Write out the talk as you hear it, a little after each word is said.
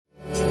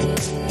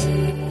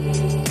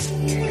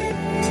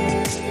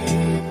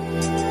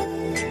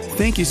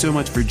Thank you so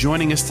much for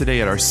joining us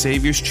today at our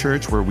Savior's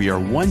Church, where we are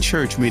one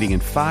church meeting in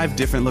 5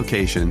 different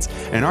locations.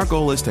 And our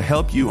goal is to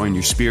help you on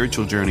your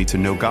spiritual journey to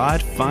know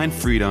God, find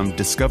freedom,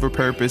 discover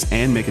purpose,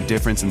 and make a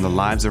difference in the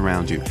lives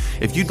around you.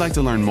 If you'd like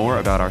to learn more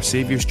about our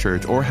Savior's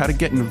Church or how to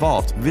get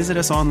involved, visit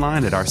us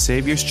online at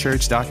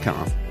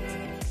oursaviorschurch.com.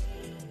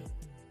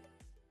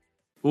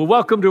 Well,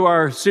 welcome to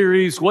our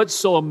series, What's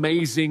So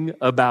Amazing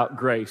About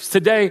Grace?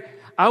 Today,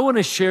 I want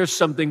to share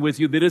something with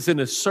you that isn't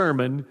a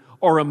sermon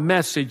or a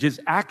message. It's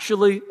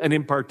actually an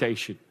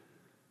impartation.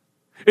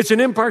 It's an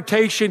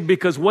impartation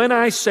because when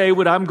I say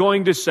what I'm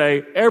going to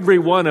say, every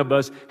one of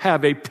us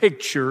have a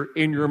picture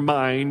in your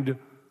mind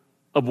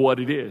of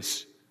what it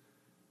is.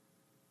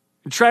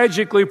 And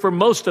tragically, for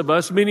most of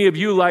us, many of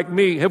you like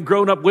me have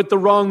grown up with the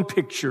wrong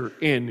picture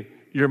in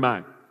your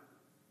mind.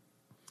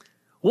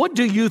 What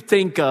do you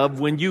think of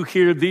when you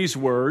hear these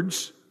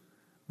words,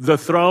 the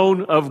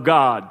throne of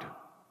God?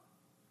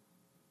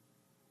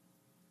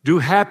 Do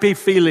happy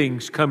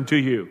feelings come to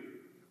you?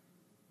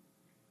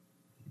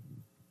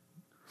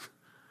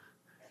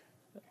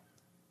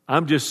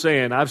 I'm just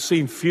saying, I've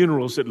seen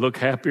funerals that look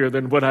happier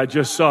than what I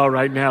just saw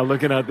right now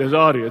looking at this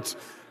audience.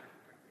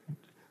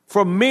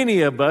 For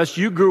many of us,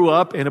 you grew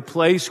up in a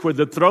place where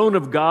the throne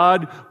of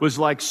God was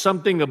like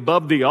something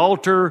above the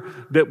altar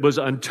that was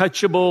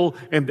untouchable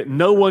and that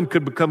no one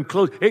could become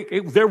close.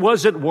 There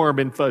wasn't warm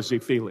and fuzzy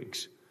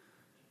feelings.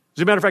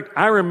 As a matter of fact,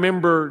 I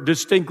remember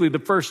distinctly the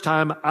first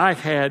time I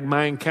had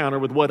my encounter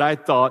with what I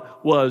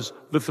thought was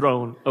the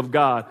throne of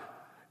God.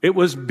 It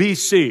was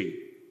BC.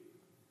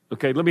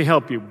 Okay, let me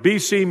help you.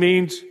 BC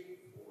means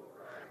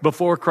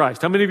before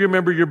Christ. How many of you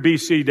remember your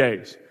BC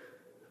days?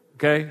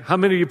 Okay, how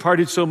many of you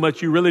partied so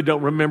much you really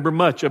don't remember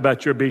much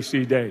about your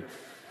BC days?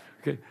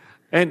 Okay,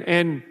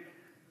 and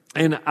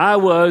I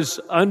was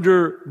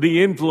under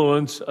the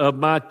influence of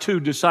my 2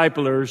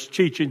 disciplers,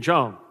 Cheech and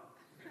Chong.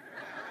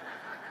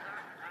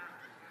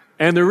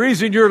 And the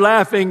reason you're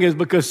laughing is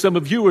because some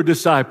of you were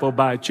discipled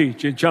by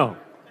Cheech and Chong.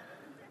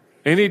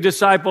 Any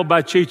discipled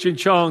by Cheech and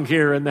Chong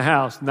here in the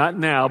house? Not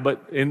now,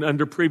 but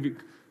under previous.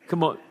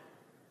 Come on.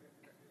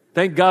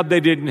 Thank God they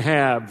didn't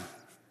have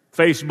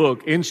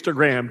Facebook,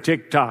 Instagram,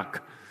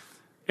 TikTok,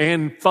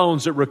 and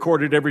phones that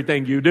recorded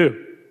everything you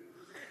do.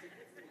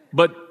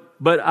 But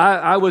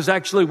I was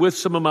actually with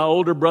some of my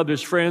older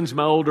brother's friends.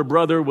 My older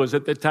brother was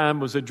at the time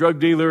was a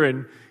drug dealer,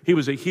 and he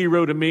was a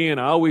hero to me,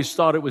 and I always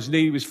thought it was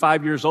neat. He was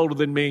 5 years older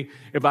than me,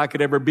 if I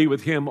could ever be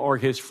with him or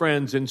his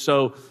friends. And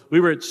so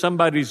we were at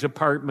somebody's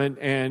apartment,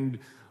 and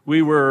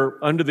we were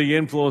under the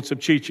influence of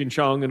Cheech and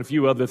Chong and a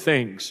few other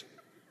things.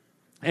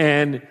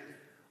 And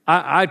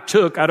I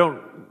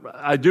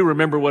do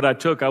remember what I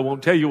took. I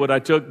won't tell you what I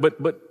took,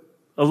 but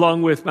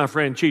along with my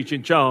friend Cheech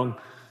and Chong.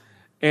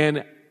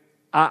 And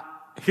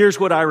here's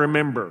what I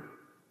remember.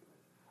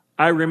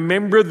 I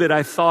remember that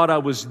I thought I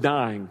was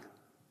dying.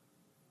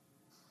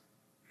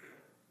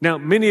 Now,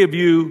 many of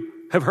you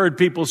have heard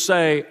people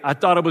say, I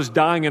thought I was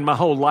dying and my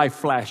whole life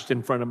flashed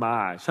in front of my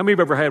eyes. How many of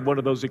you have ever had one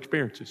of those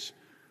experiences?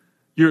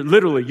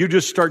 You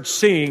just start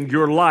seeing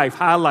your life,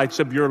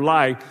 highlights of your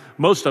life,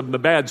 most of them the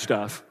bad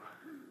stuff.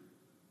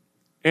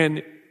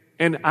 And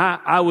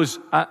I was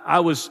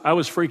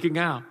freaking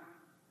out.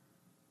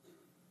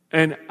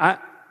 And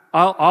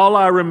all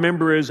I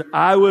remember is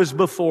I was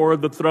before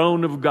the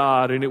throne of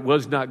God, and it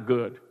was not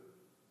good.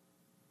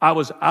 I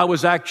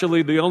was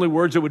actually, the only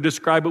words that would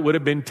describe it would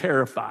have been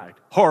terrified,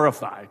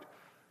 horrified.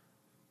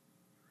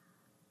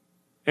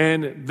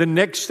 And the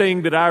next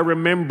thing that I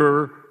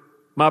remember,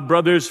 my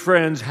brother's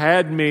friends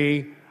had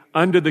me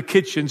under the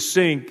kitchen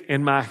sink,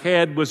 and my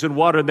head was in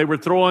water, and they were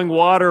throwing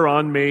water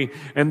on me,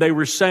 and they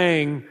were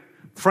saying,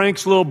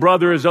 Frank's little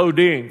brother is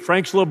ODing.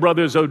 Frank's little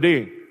brother is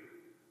ODing.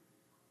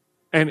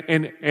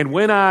 And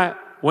when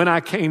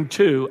I came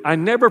to, I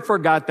never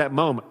forgot that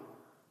moment.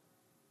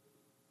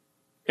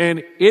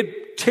 And it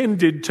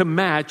tended to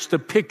match the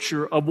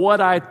picture of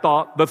what I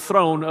thought the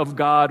throne of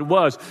God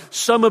was.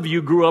 Some of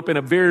you grew up in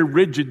a very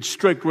rigid,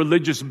 strict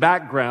religious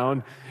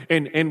background.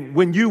 And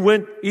when you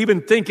went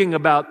even thinking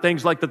about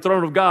things like the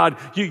throne of God,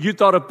 you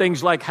thought of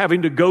things like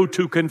having to go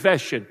to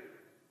confession.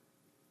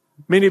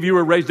 Many of you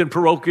were raised in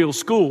parochial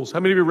schools. How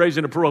many of you were raised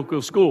in a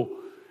parochial school?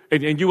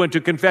 And you went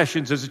to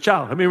confessions as a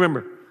child. How many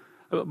remember?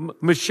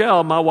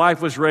 Michelle, my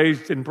wife, was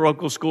raised in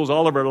parochial schools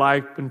all of her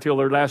life until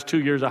her last 2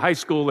 years of high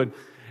school.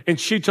 And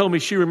she told me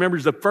she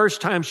remembers the first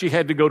time she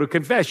had to go to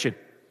confession.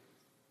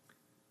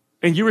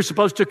 And you were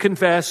supposed to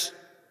confess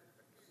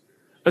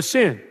a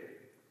sin.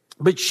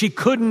 But she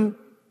couldn't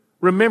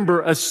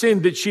remember a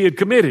sin that she had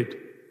committed.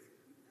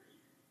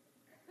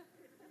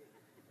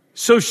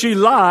 So she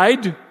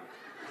lied.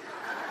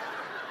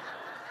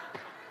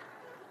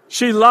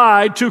 She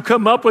lied to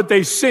come up with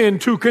a sin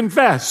to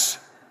confess.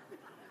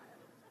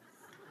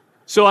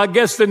 So I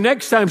guess the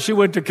next time she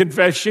went to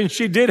confession,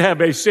 she did have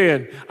a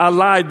sin. I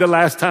lied the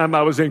last time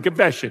I was in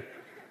confession.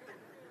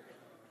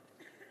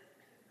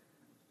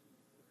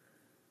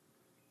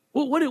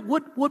 Well,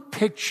 what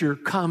picture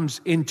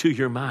comes into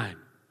your mind?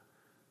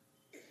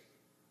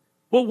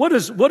 Well, what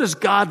does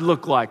God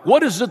look like?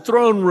 What does the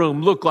throne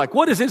room look like?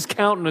 What is his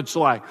countenance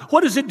like?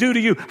 What does it do to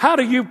you? How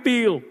do you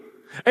feel?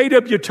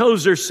 A.W.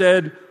 Tozer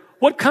said,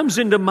 what comes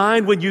into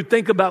mind when you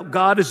think about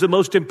God is the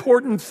most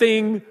important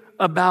thing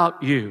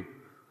about you.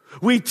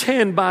 We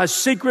tend by a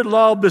secret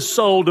law of the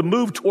soul to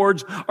move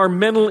towards our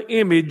mental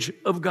image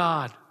of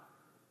God.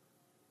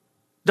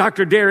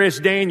 Dr. Darius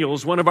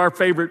Daniels, one of our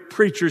favorite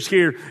preachers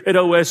here at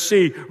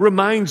OSC,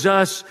 reminds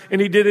us, and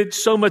he did it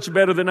so much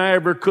better than I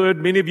ever could.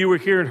 Many of you were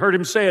here and heard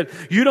him say it.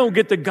 You don't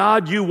get the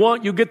God you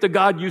want, you get the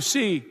God you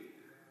see.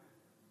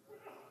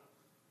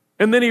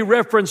 And then he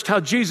referenced how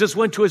Jesus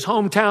went to his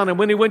hometown, and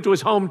when he went to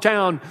his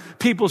hometown,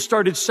 people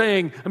started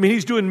saying,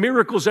 he's doing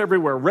miracles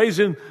everywhere,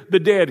 raising the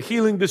dead,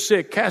 healing the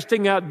sick,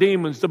 casting out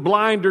demons, the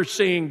blind are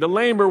seeing, the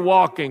lame are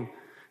walking.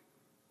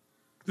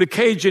 The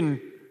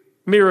Cajun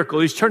miracle,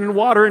 he's turning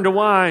water into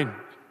wine.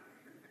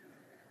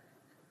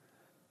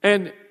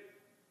 And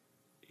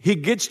he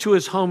gets to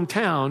his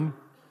hometown,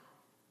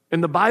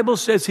 and the Bible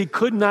says he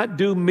could not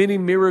do many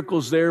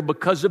miracles there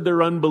because of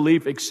their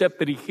unbelief, except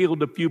that he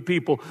healed a few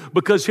people.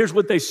 Because here's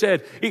what they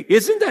said,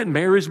 isn't that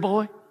Mary's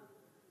boy?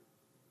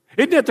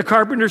 Isn't that the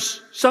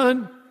carpenter's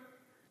son?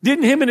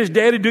 Didn't him and his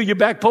daddy do your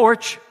back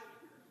porch?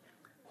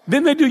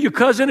 Didn't they do your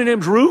cousin and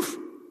him's roof?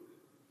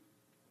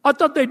 I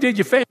thought they did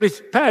your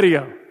family's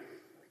patio.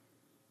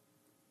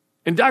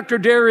 And Dr.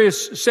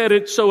 Darius said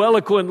it so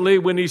eloquently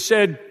when he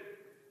said,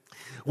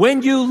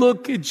 when you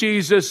look at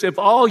Jesus, if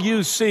all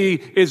you see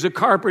is a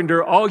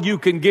carpenter, all you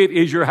can get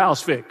is your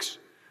house fixed,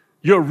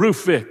 your roof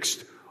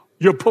fixed,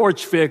 your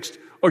porch fixed,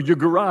 or your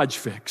garage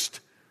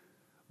fixed.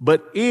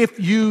 But if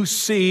you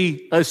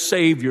see a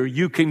Savior,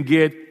 you can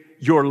get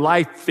your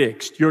life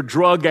fixed, your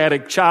drug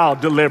addict child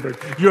delivered,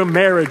 your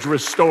marriage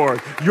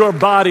restored, your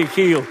body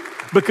healed.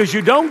 Because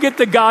you don't get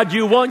the God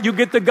you want, you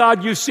get the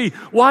God you see.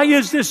 Why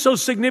is this so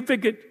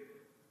significant?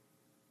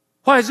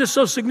 Why is this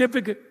so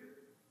significant?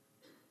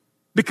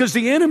 Because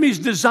the enemy's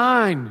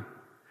design,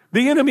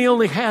 the enemy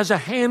only has a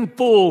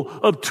handful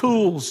of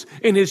tools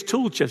in his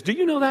tool chest. Do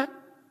you know that?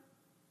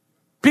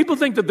 People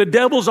think that the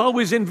devil's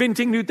always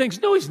inventing new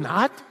things. No, he's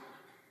not.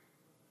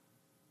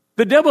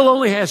 The devil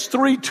only has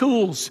 3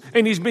 tools,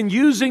 and he's been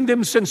using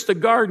them since the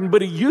garden,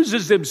 but he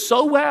uses them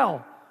so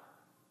well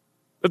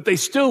that they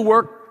still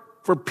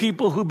work for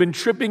people who've been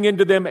tripping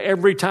into them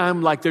every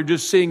time like they're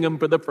just seeing them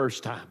for the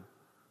first time.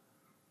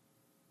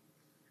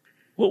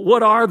 Well,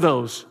 what are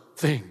those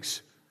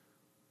things?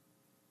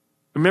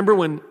 Remember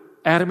when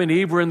Adam and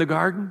Eve were in the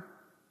garden?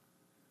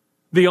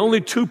 The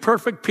only 2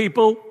 perfect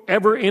people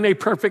ever in a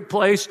perfect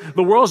place.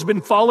 The world's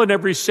been fallen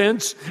ever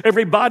since.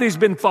 Everybody's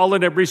been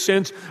fallen ever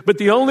since. But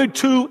the only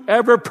 2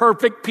 ever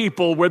perfect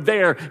people were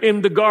there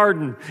in the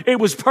garden. It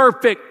was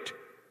perfect.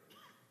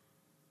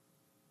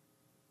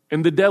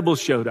 And the devil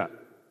showed up.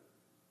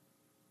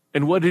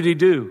 And what did he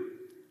do?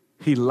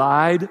 He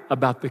lied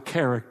about the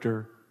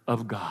character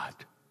of God.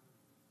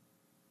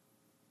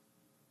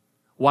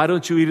 Why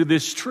don't you eat of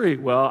this tree?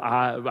 Well,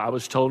 I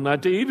was told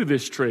not to eat of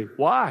this tree.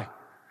 Why?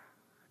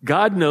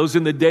 God knows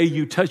in the day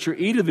you touch or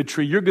eat of the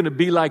tree, you're going to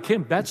be like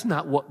him. That's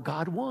not what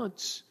God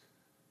wants.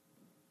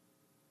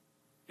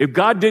 If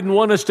God didn't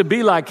want us to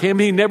be like him,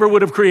 he never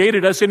would have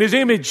created us in his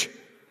image.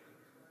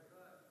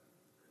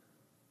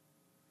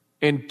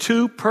 And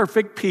 2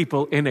 perfect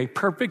people in a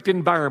perfect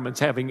environment,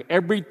 having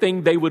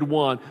everything they would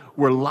want,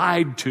 were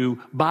lied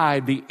to by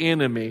the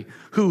enemy,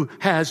 who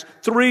has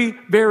 3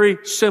 very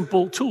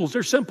simple tools.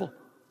 They're simple.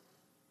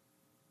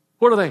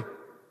 What are they?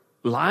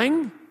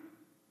 Lying,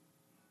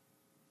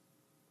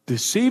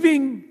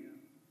 deceiving,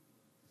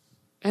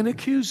 and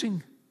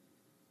accusing.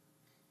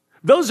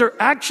 Those are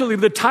actually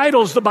the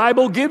titles the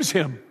Bible gives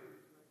him.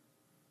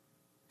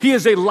 He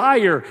is a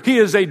liar, he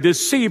is a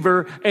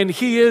deceiver, and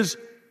he is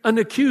an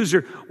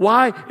accuser.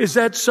 Why is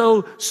that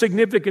so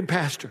significant,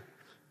 Pastor?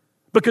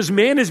 Because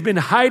man has been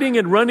hiding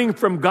and running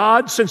from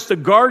God since the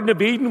Garden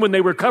of Eden when they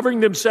were covering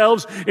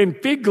themselves in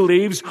fig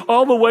leaves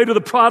all the way to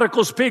the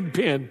prodigal's pig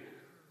pen.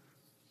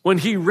 When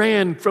he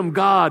ran from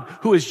God,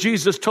 who, as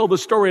Jesus told the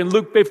story in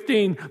Luke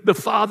 15, the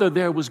Father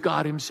there was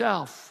God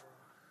himself.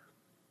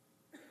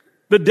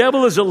 The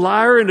devil is a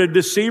liar and a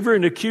deceiver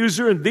and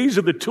accuser, and these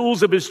are the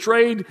tools of his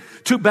trade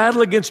to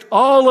battle against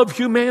all of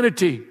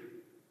humanity.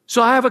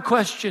 So I have a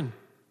question.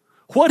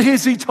 What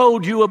has he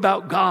told you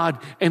about God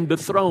and the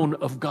throne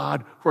of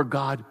God where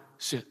God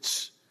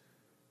sits?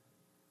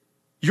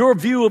 Your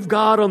view of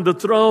God on the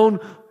throne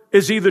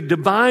is either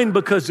divine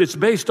because it's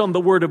based on the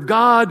Word of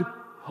God,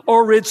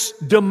 or it's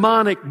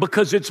demonic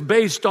because it's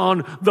based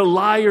on the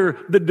liar,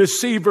 the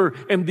deceiver,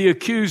 and the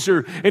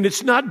accuser. And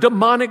it's not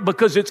demonic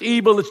because it's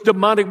evil, it's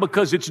demonic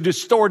because it's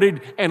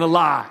distorted and a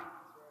lie.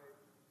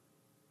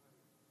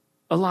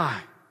 A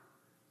lie.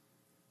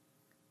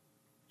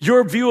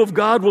 Your view of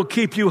God will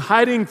keep you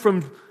hiding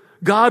from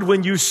God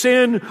when you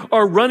sin,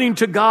 or running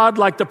to God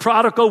like the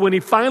prodigal when he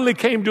finally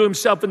came to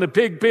himself in the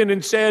pig pen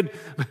and said,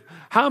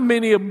 how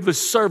many of the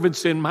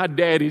servants in my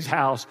daddy's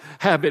house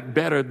have it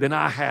better than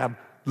I have,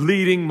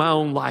 leading my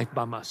own life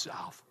by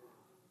myself?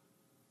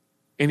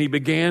 And he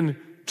began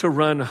to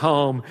run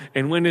home.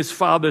 And when his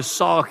father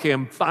saw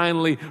him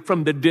finally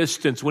from the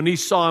distance, when he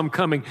saw him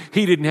coming,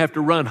 he didn't have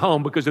to run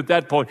home because at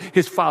that point,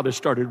 his father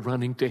started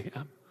running to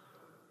him.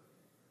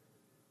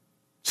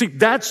 See,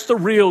 that's the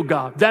real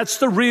God. That's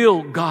the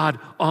real God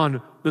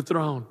on the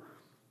throne.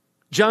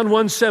 John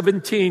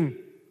 1:17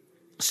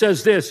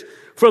 says this,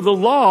 for the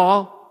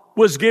law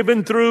was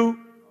given through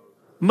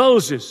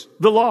Moses,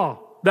 the law,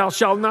 thou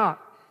shalt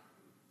not.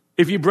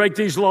 If you break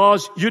these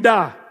laws, you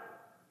die.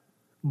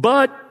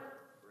 But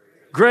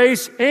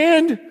grace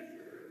and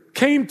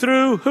came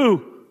through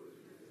who?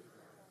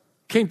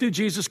 Came through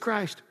Jesus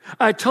Christ.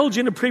 I told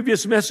you in a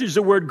previous message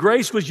the word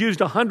grace was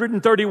used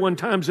 131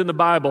 times in the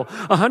Bible,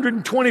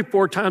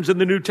 124 times in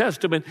the New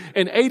Testament,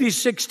 and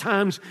 86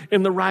 times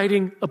in the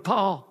writing of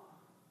Paul.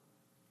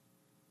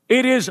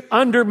 It is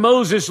under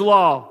Moses'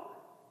 law.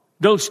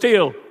 Don't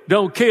steal,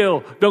 don't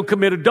kill, don't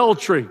commit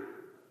adultery,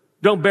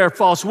 don't bear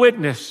false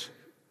witness,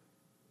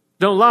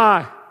 don't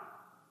lie.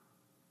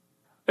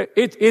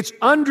 It's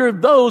under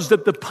those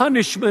that the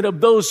punishment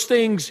of those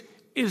things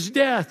is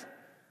death.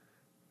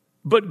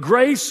 But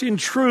grace and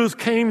truth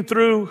came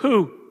through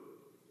who?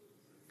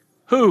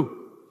 Who?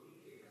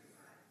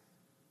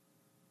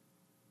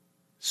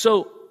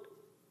 So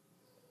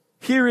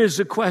here is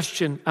a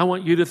question I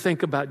want you to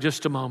think about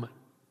just a moment.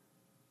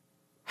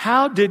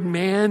 How did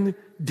man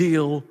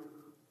deal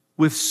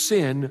with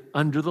sin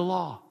under the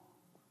law?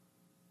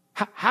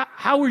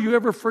 How were you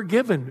ever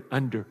forgiven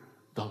under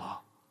the law?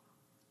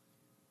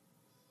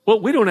 Well,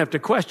 we don't have to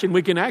question.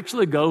 We can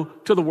actually go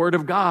to the Word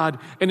of God,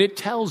 and it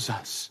tells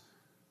us.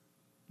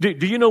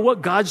 Do you know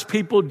what God's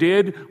people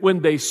did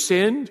when they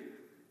sinned?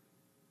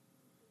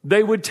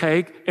 They would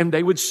take and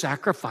they would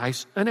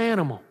sacrifice an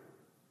animal.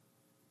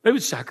 They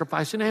would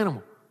sacrifice an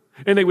animal.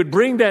 And they would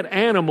bring that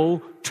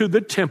animal to the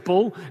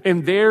temple,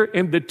 and there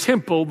in the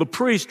temple, the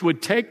priest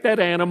would take that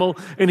animal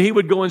and he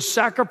would go and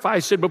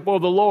sacrifice it before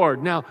the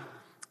Lord. Now,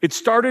 it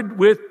started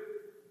with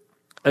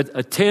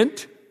a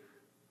tent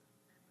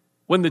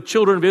when the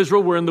children of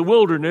Israel were in the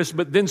wilderness,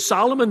 but then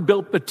Solomon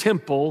built the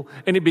temple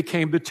and it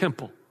became the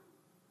temple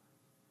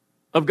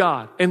of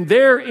God. And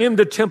there in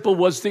the temple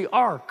was the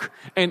ark.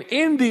 And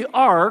in the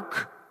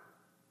ark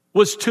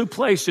was two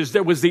places.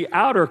 There was the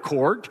outer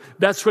court.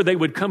 That's where they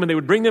would come and they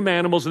would bring them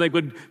animals and they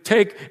would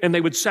take and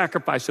they would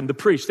sacrifice them. The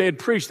priests, they had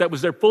priests. That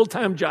was their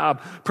full-time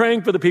job,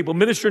 praying for the people,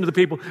 ministering to the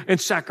people,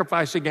 and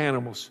sacrificing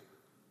animals.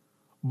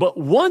 But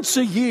once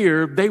a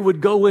year, they would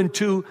go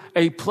into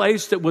a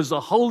place that was the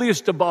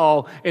holiest of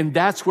all, and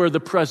that's where the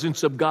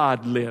presence of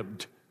God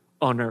lived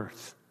on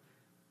earth.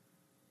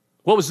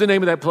 What was the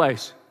name of that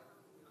place?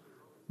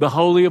 The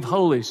Holy of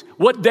Holies.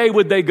 What day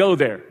would they go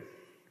there?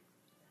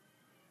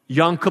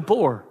 Yom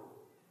Kippur.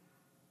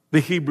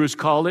 The Hebrews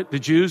call it, the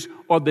Jews,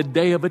 or the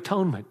Day of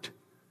Atonement.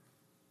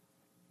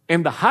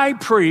 And the high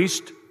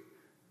priest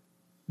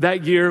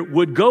that year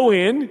would go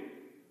in,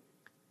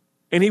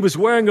 and he was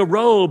wearing a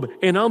robe,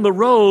 and on the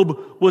robe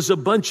was a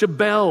bunch of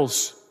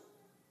bells.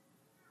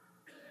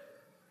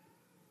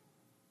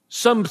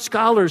 Some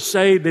scholars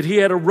say that he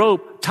had a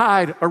rope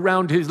tied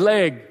around his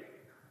leg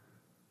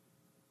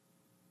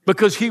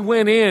because he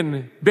went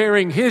in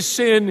bearing his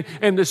sin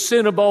and the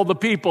sin of all the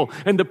people.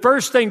 And the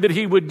first thing that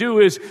he would do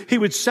is he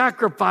would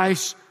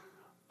sacrifice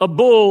a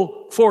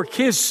bull for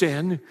his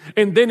sin,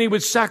 and then he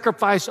would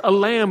sacrifice a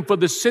lamb for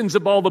the sins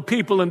of all the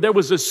people. And there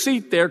was a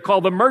seat there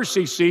called the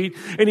mercy seat,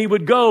 and he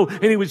would go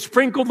and he would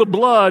sprinkle the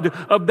blood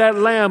of that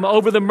lamb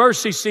over the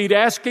mercy seat,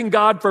 asking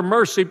God for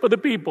mercy for the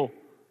people.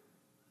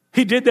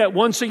 He did that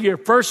once a year,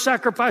 first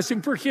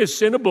sacrificing for his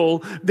sin, a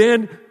bull,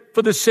 then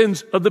for the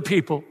sins of the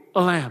people,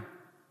 a lamb.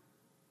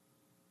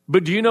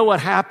 But do you know what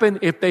happened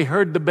if they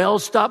heard the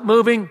bells stop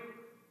moving?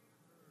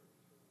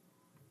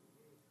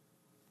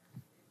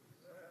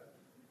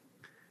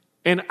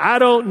 And I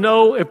don't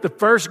know if the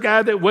first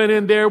guy that went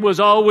in there was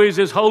always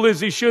as holy as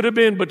he should have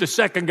been, but the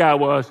second guy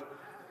was.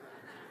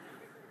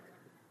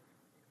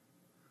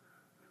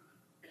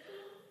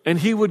 And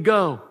he would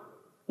go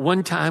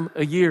one time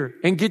a year.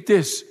 And get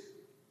this,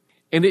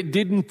 and it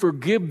didn't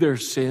forgive their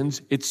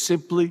sins, it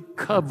simply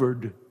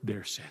covered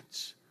their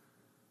sins.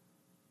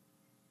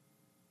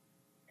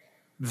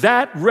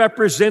 That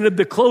represented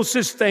the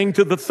closest thing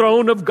to the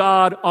throne of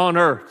God on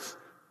earth.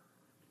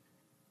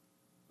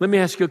 Let me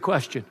ask you a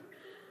question.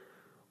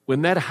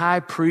 When that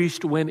high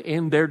priest went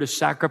in there to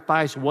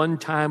sacrifice one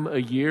time a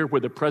year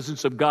where the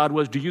presence of God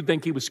was, do you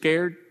think he was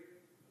scared?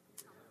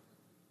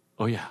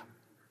 Oh, yeah.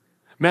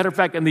 Matter of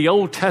fact, in the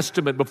Old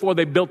Testament, before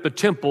they built the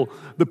temple,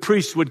 the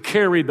priests would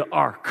carry the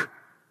ark.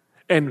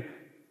 And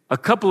a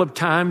couple of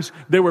times,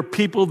 there were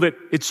people that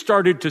it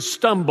started to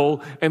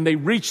stumble, and they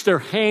reached their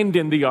hand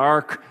in the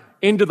ark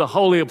into the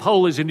Holy of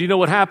Holies, and do you know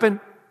what happened?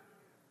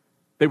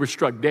 They were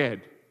struck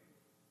dead.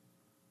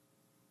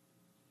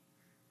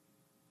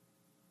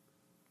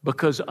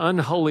 Because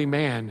unholy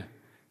man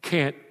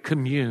can't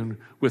commune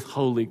with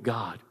holy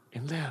God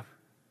and live.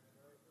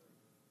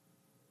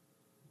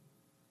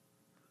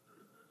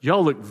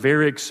 Y'all look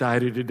very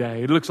excited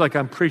today. It looks like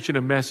I'm preaching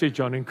a message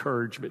on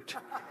encouragement.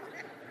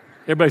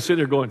 Everybody sitting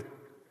there going,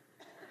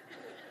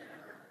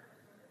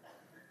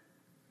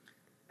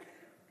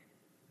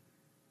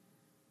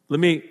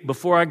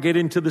 before I get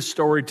into the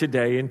story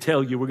today and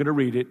tell you, we're going to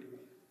read it.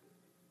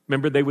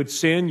 Remember, they would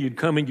sin. You'd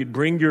come and you'd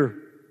bring your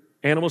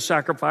animal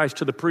sacrifice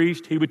to the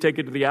priest. He would take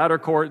it to the outer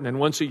court, and then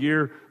once a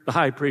year, the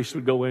high priest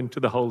would go into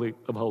the Holy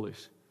of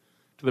Holies,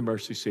 to the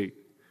mercy seat.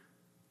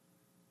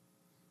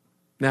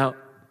 Now,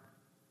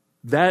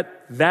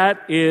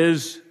 that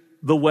is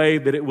the way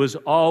that it was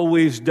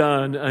always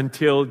done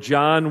until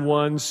John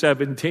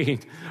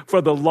 1:17.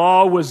 For the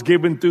law was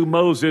given through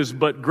Moses,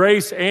 but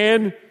grace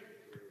and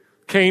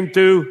came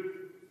through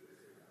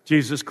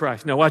Jesus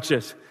Christ. Now watch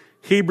this.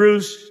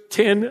 Hebrews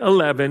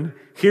 10:11.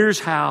 Here's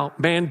how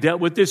man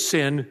dealt with this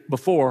sin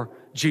before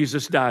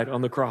Jesus died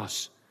on the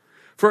cross.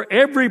 For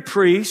every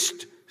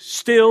priest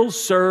still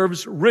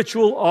serves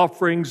ritual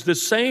offerings, the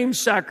same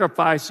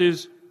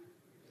sacrifices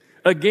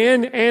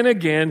again and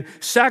again,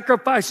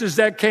 sacrifices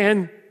that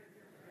can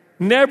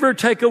never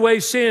take away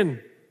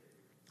sin.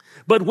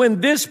 But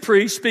when this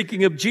priest,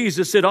 speaking of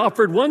Jesus, had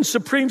offered one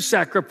supreme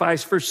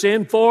sacrifice for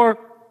sin for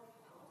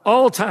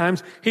all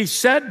times, he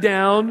sat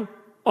down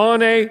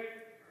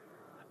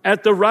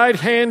at the right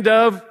hand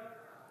of,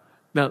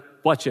 now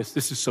watch this,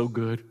 this is so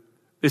good.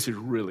 This is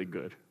really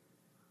good.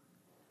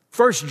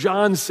 1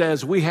 John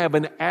says we have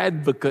an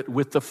advocate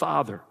with the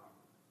Father.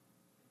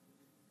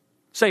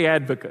 Say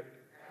advocate.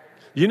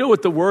 You know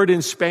what the word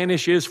in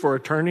Spanish is for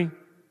attorney?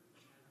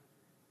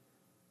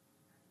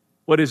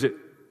 What is it?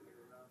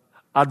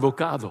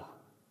 Advocado.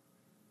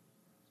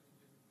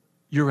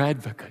 Your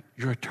advocate,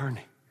 your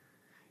attorney.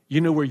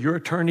 You know where your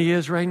attorney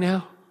is right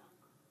now?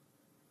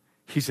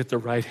 He's at the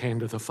right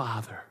hand of the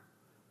Father.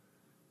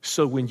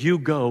 So when you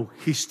go,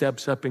 he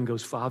steps up and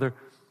goes, Father,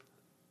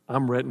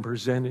 I'm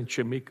representing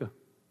Shamika.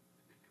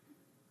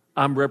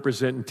 I'm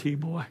representing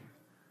T-Boy.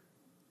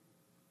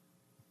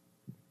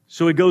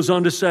 So he goes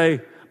on to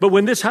say, but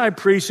when this high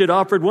priest had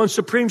offered one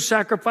supreme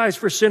sacrifice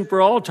for sin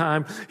for all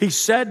time, he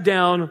sat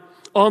down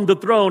on the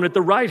throne at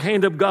the right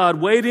hand of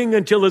God, waiting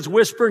until his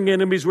whispering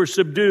enemies were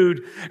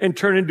subdued and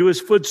turned into his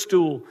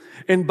footstool.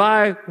 And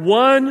by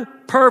one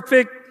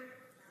perfect,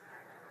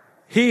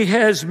 he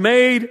has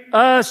made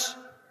us.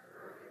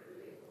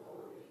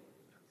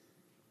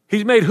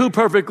 He's made who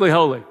perfectly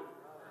holy?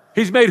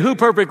 He's made who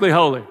perfectly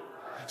holy?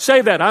 Say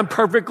that, I'm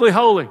perfectly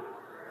holy.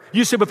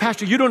 You say, but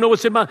Pastor, you don't know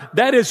what's in my...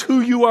 That is who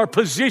you are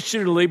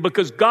positionally,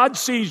 because God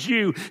sees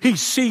you. He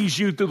sees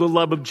you through the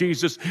love of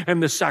Jesus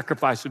and the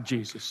sacrifice of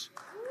Jesus.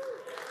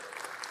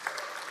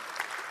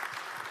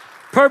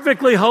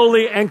 Perfectly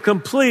holy and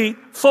complete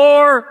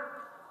for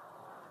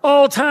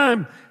all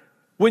time.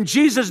 When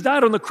Jesus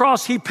died on the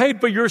cross, he paid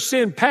for your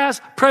sin,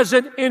 past,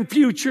 present, and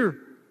future.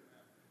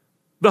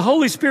 The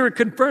Holy Spirit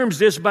confirms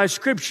this by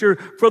Scripture,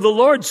 for the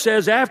Lord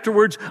says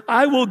afterwards,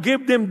 I will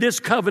give them this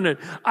covenant.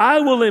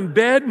 I will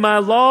embed my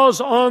laws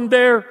on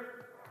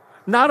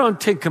not on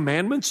 10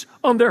 commandments,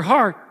 on their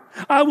heart.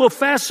 I will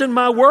fasten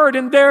my word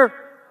in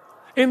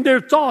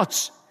their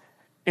thoughts.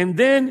 And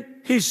then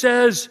he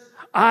says,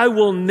 I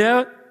will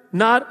not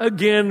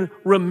again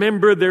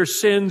remember their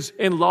sins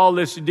and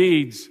lawless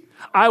deeds.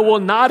 I will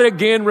not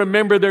again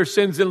remember their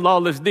sins and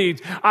lawless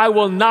deeds. I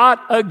will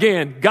not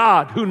again.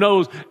 God, who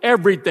knows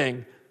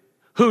everything,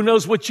 who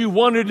knows what you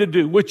wanted to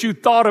do, what you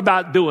thought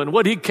about doing,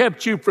 what he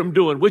kept you from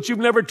doing, what you've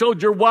never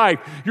told your wife,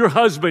 your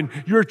husband,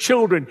 your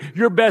children,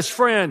 your best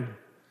friend.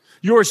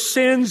 Your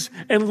sins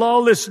and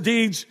lawless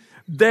deeds,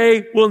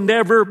 they will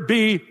never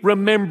be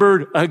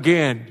remembered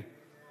again.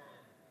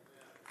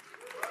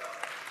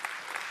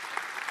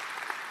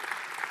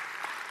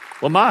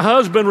 Well, my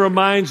husband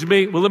reminds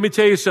me, well, let me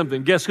tell you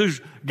something. Guess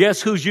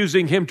who's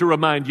using him to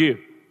remind you?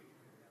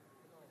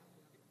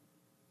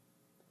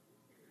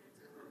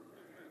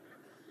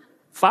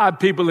 Five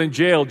people in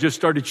jail just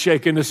started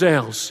shaking the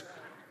cells.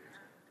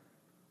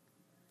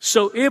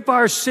 So if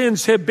our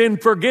sins have been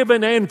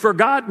forgiven and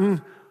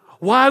forgotten,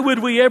 why would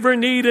we ever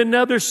need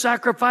another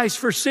sacrifice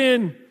for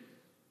sin?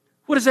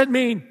 What does that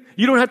mean?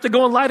 You don't have to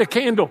go and light a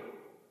candle.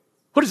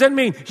 What does that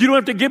mean? You don't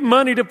have to give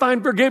money to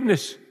find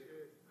forgiveness.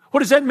 What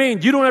does that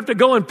mean? You don't have to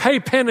go and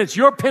pay penance.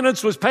 Your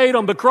penance was paid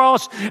on the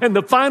cross. And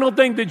the final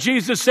thing that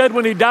Jesus said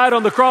when he died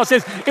on the cross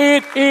is,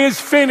 it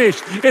is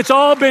finished. It's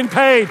all been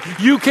paid.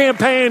 You can't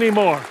pay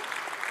anymore.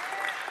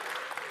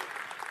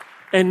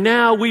 And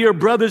now we are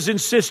brothers and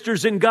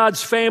sisters in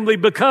God's family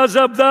because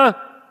of the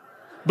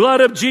blood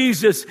of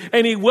Jesus.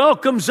 And he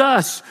welcomes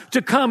us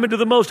to come into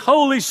the most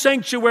holy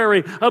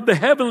sanctuary of the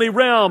heavenly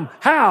realm.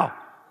 How?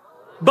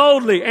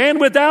 Boldly and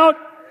without.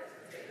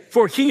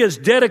 For he has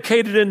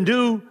dedicated a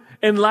new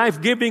and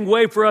life-giving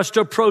way for us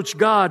to approach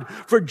God.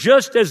 For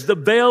just as the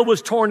veil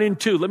was torn in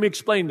two, let me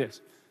explain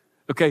this.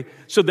 Okay,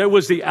 so there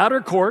was the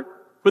outer court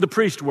where the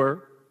priests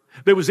were.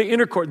 There was the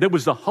inner court. There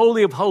was the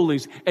Holy of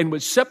Holies. And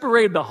what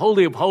separated the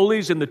Holy of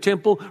Holies in the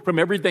temple from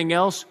everything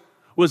else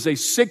was a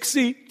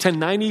 60 to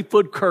 90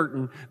 foot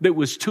curtain that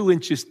was 2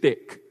 inches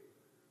thick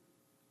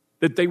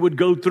that they would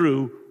go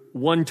through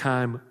one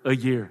time a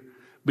year.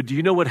 But do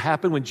you know what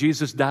happened when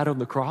Jesus died on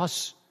the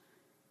cross?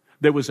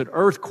 There was an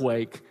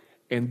earthquake,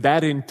 and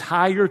that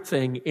entire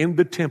thing in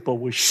the temple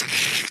was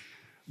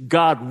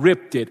God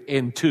ripped it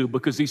in two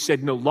because he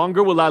said, no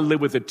longer will I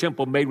live with a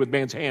temple made with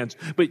man's hands,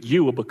 but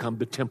you will become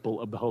the temple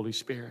of the Holy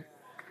Spirit.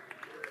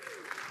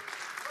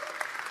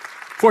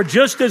 For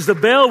just as the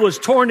veil was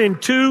torn in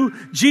two,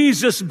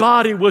 Jesus'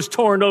 body was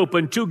torn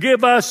open to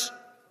give us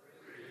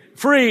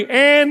free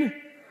and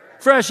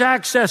fresh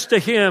access to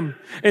him.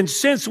 And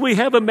since we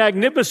have a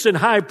magnificent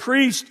high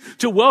priest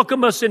to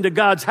welcome us into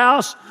God's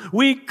house,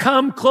 we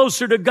come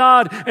closer to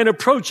God and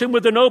approach him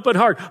with an open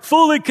heart,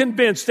 fully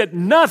convinced that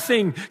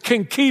nothing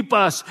can keep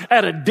us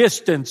at a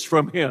distance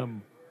from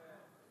him.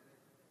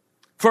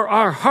 For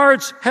our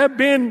hearts have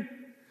been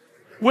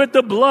with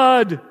the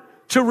blood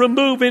to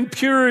remove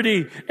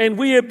impurity, and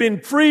we have been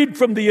freed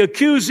from the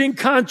accusing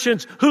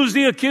conscience. Who's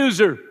the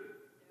accuser?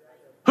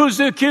 Who's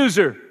the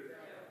accuser?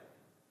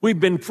 We've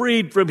been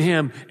freed from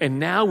him, and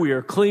now we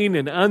are clean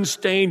and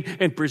unstained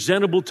and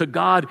presentable to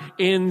God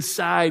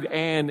inside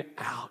and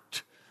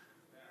out.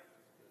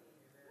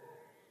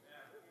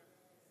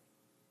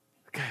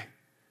 Okay.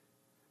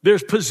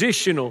 There's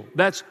positional.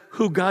 That's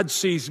who God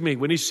sees me.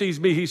 When he sees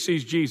me, he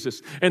sees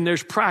Jesus. And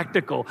there's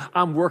practical.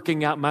 I'm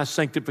working out my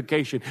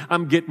sanctification.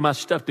 I'm getting my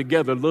stuff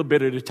together a little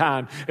bit at a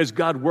time as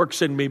God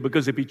works in me,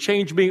 because if he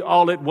changed me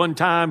all at one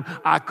time,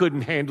 I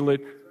couldn't handle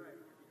it.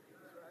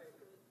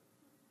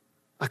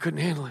 I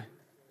couldn't handle it.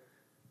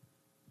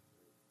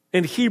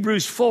 In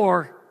Hebrews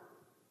 4,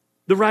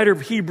 the writer of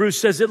Hebrews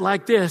says it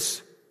like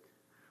this: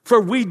 for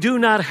we do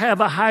not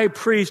have a high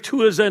priest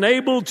who is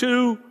unable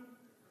to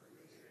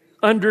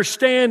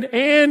understand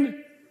and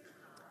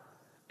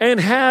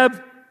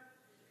have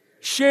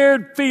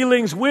shared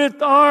feelings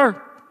with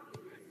our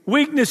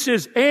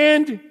weaknesses,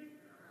 and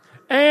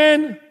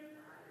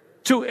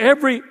to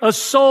every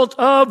assault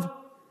of,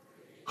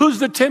 who's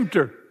the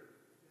tempter?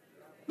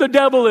 The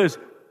devil is.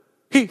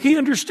 He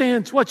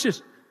understands. Watch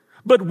this.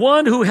 But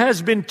one who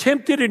has been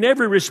tempted in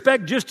every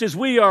respect just as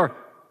we are,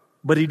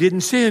 but he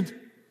didn't sin.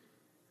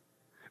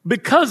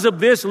 Because of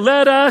this,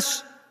 let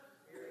us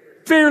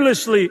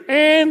fearlessly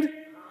and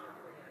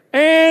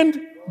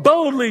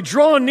boldly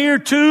draw near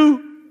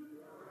to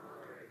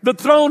the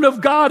throne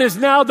of God. Is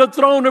now the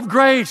throne of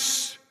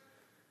grace.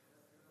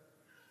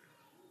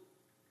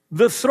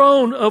 The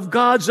throne of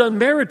God's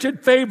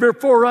unmerited favor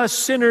for us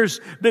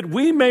sinners, that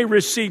we may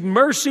receive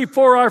mercy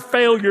for our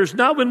failures,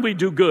 not when we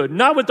do good,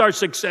 not with our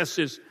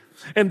successes,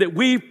 and that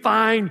we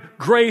find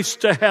grace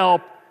to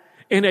help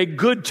in a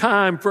good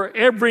time for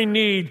every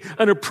need,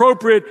 an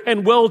appropriate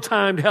and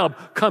well-timed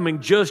help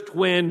coming just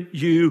when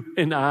you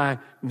and I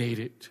need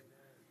it.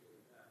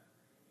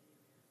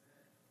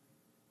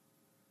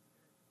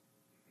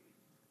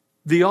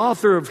 The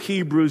author of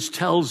Hebrews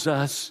tells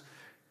us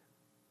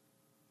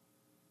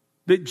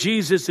that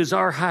Jesus is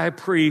our high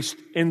priest,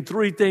 and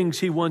three things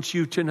he wants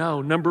you to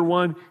know. Number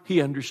one, he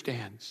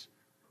understands.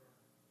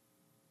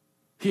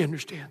 He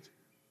understands.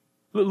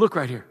 Look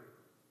right here.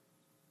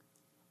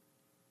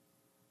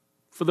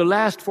 For the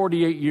last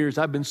 48 years,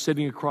 I've been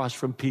sitting across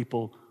from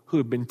people who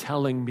have been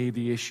telling me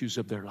the issues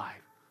of their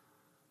life.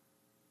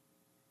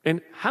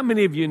 And how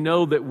many of you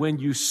know that when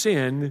you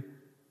sin,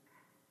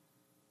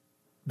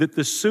 that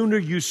the sooner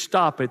you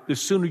stop it, the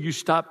sooner you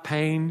stop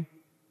pain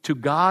to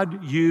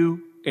God,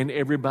 you, and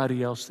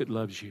everybody else that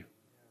loves you?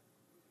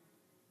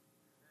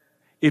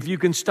 If you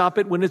can stop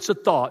it when it's a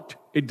thought,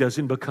 it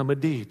doesn't become a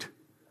deed.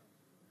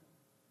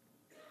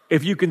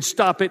 If you can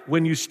stop it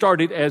when you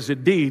start it as a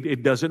deed,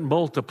 it doesn't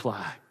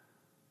multiply.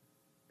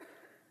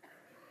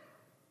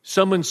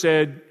 Someone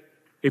said,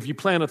 if you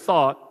plant a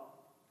thought,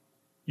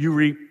 you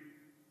reap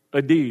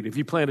a deed. If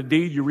you plant a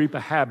deed, you reap a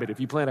habit.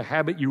 If you plant a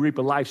habit, you reap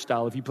a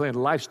lifestyle. If you plant a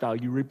lifestyle,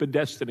 you reap a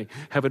destiny.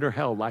 Heaven or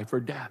hell, life or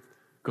death,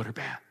 good or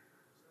bad.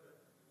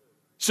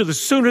 So the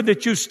sooner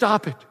that you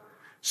stop it.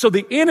 So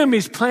the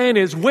enemy's plan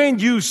is, when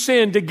you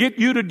sin, to get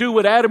you to do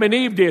what Adam and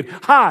Eve did: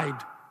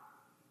 hide.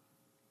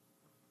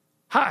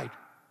 Hide.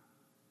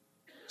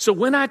 So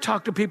when I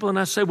talk to people and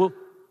I say, well,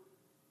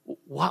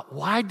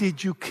 why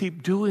did you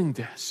keep doing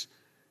this?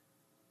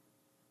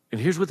 And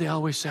here's what they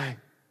always say: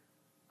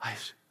 I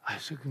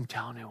couldn't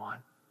tell anyone.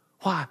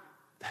 Why?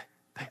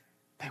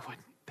 They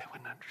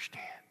wouldn't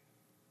understand.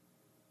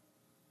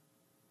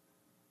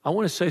 I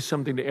want to say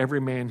something to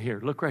every man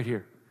here. Look right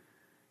here.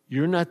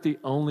 You're not the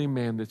only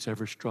man that's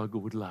ever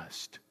struggled with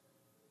lust.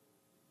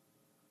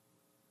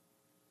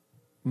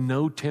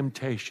 No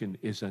temptation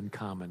is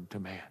uncommon to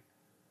man.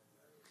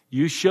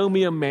 You show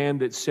me a man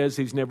that says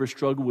he's never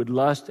struggled with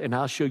lust, and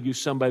I'll show you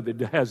somebody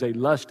that has a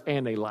lust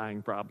and a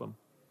lying problem.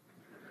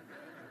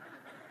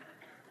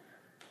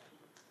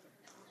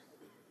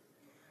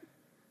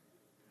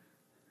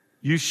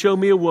 You show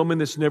me a woman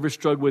that's never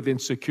struggled with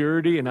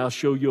insecurity, and I'll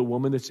show you a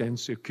woman that's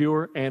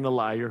insecure and a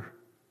liar.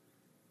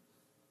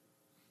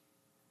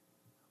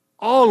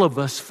 All of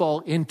us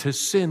fall into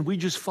sin. We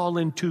just fall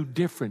into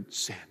different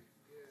sin.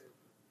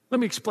 Let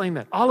me explain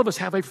that. All of us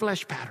have a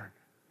flesh pattern.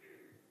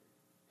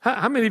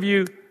 How many of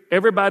you,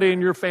 everybody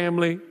in your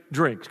family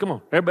drinks? Come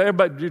on.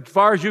 Everybody, as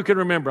far as you can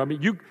remember. I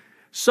mean,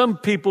 some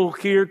people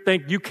here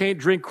think you can't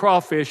drink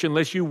crawfish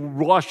unless you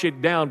wash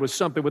it down with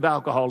something with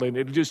alcohol in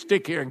it. It'll just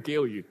stick here and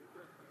kill you.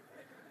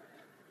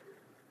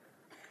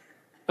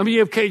 I mean,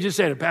 you have Cajuns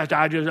saying, Pastor,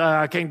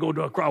 I can't go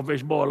to a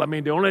crawfish boil. I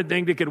mean, the only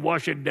thing that could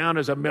wash it down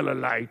is a Miller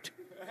Lite.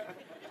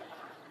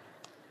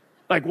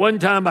 Like one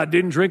time I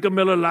didn't drink a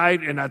Miller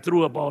Lite and I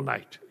threw up all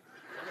night.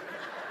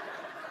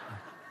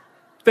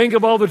 Think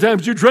of all the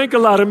times you drank a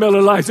lot of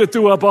Miller Lites and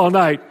threw up all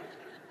night.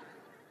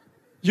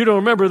 You don't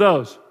remember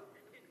those.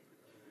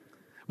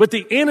 But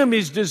the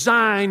enemy's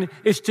design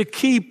is to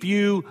keep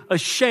you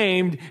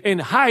ashamed and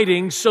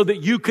hiding so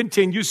that you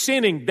continue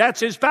sinning.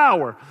 That's his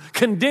power.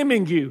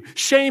 Condemning you,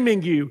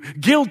 shaming you,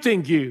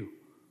 guilting you,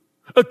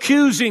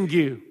 accusing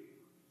you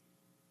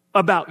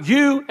about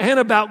you and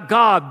about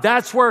God.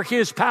 That's where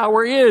his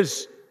power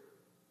is.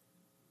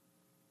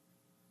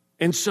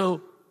 And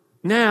so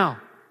now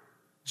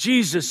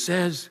Jesus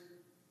says,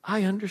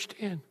 I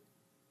understand.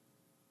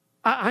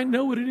 I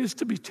know what it is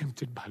to be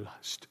tempted by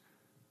lust.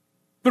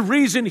 The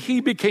reason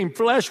he became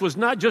flesh was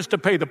not just to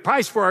pay the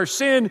price for our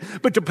sin,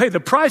 but to pay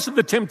the price of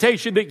the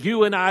temptation that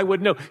you and I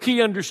would know.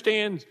 He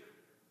understands.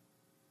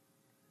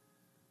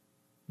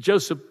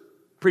 Joseph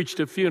preached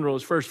a funeral,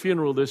 his first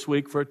funeral this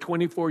week, for a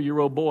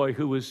 24-year-old boy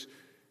who was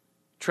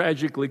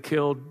tragically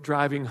killed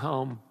driving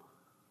home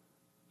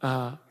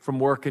from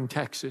work in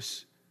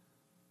Texas.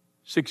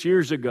 6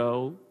 years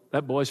ago,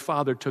 that boy's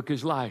father took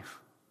his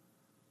life.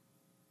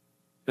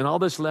 And all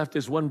that's left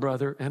is one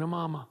brother and a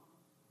mama.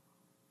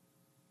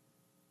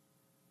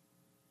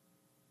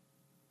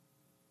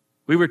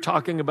 We were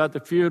talking about the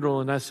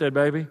funeral, and I said,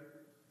 baby,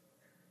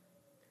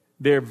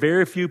 there are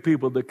very few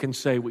people that can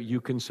say what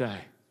you can say.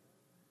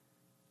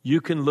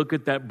 You can look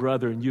at that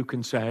brother and you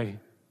can say,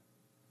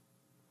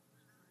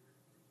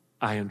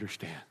 I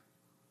understand.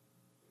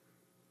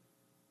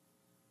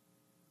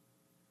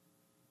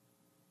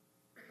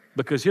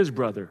 Because his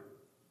brother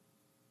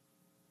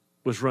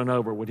was run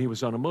over when he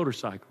was on a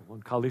motorcycle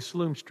on College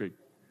Saloon Street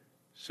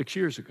 6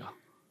 years ago,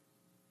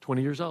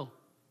 20 years old.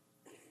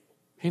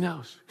 He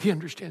knows. He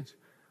understands.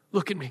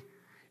 Look at me.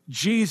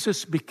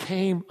 Jesus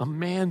became a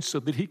man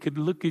so that he could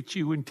look at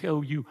you and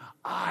tell you,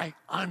 I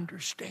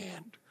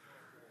understand.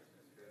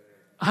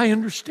 I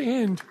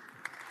understand.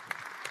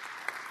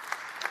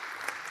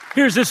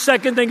 Here's the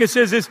second thing it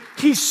says is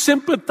he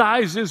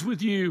sympathizes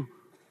with you.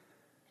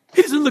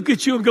 He doesn't look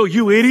at you and go,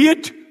 you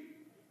idiot.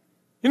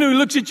 You know, he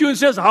looks at you and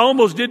says, I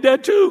almost did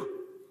that too.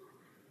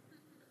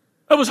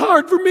 That was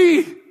hard for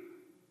me.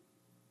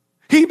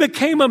 He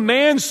became a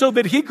man so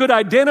that he could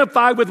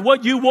identify with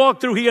what you walk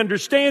through. He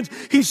understands.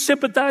 He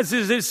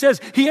sympathizes. It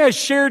says he has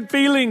shared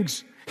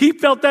feelings. He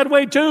felt that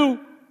way too.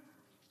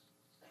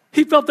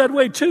 He felt that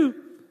way too.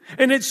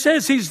 And it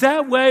says he's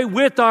that way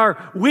with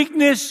our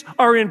weakness,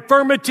 our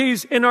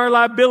infirmities, and our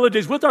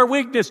liabilities. With our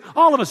weakness,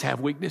 all of us have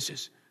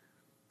weaknesses.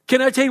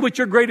 Can I tell you what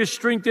your greatest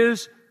strength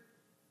is?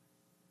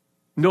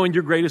 Knowing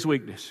your greatest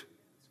weakness.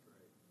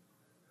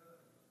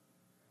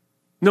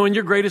 Knowing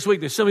your greatest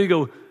weakness. Some of you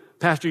go,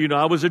 Pastor, you know,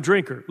 I was a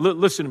drinker.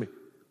 Listen to me.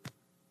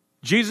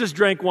 Jesus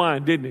drank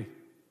wine, didn't he?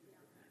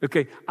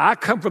 Okay, I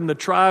come from the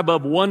tribe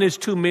of 1 is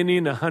too many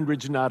and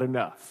 100's not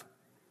enough.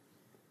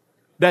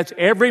 That's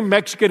every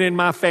Mexican in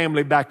my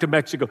family back to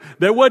Mexico.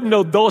 There wasn't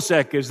no dos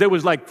X's. There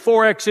was like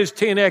 4 X's,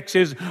 10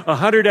 X's,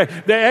 100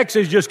 X's. The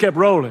X's just kept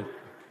rolling.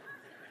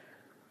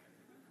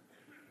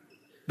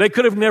 They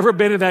could have never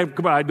been in that,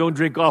 come on, I don't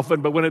drink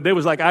often, but when there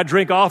was like, I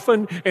drink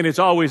often, and it's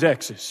always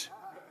X's.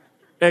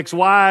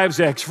 Ex-wives,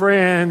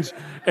 ex-friends,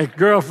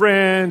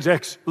 ex-girlfriends, a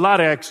lot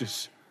of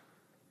X's.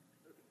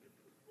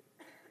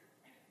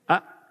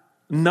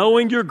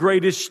 Knowing your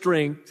greatest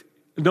strength,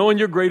 knowing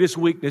your greatest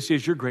weakness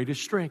is your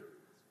greatest strength.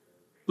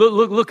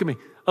 Look at me.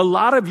 A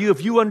lot of you,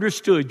 if you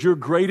understood your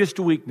greatest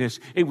weakness,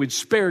 it would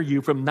spare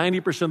you from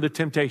 90% of the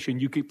temptation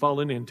you keep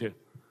falling into.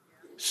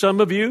 Some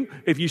of you,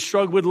 if you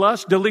struggle with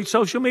lust, delete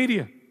social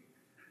media.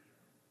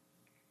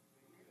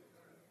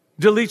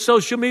 Delete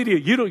social media.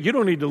 You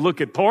don't need to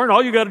look at porn.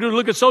 All you got to do is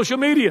look at social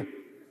media.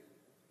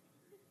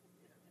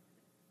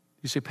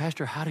 You say,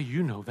 Pastor, how do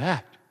you know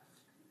that?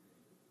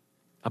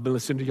 I've been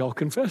listening to y'all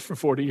confess for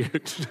 40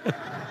 years.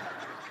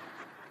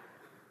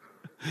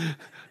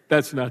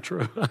 That's not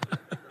true.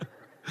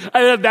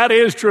 That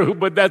is true,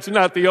 but that's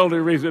not the only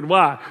reason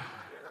why.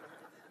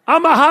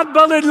 I'm a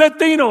hot-blooded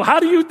Latino. How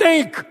do you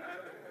think?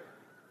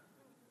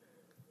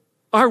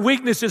 Our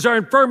weaknesses, our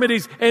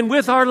infirmities, and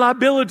with our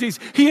liabilities,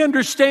 he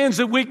understands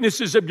the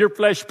weaknesses of your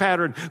flesh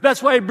pattern.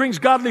 That's why he brings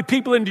godly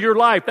people into your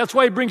life. That's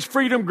why he brings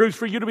freedom groups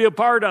for you to be a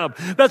part of.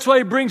 That's why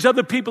he brings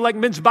other people like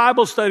men's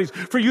Bible studies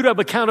for you to have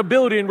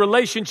accountability and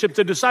relationships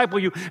to disciple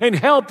you and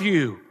help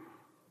you.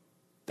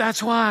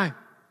 That's why.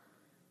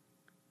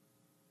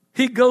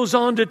 He goes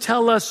on to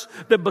tell us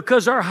that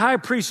because our high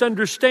priest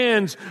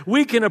understands,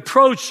 we can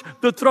approach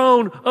the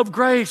throne of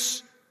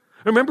grace.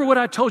 Remember what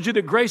I told you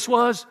that grace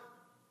was?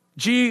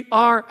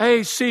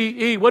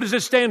 G-R-A-C-E. What does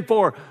it stand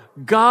for?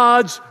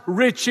 God's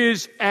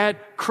riches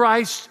at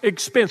Christ's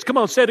expense. Come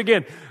on, say it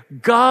again.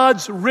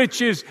 God's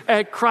riches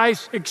at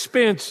Christ's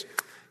expense.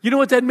 You know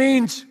what that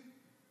means?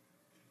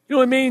 You know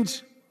what it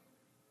means?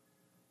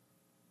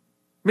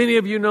 Many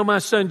of you know my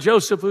son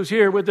Joseph, who's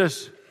here with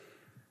us.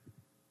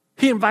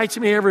 He invites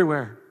me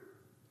everywhere.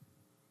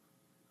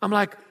 I'm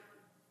like,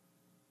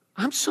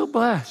 I'm so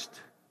blessed.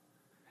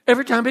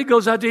 Every time he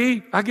goes out to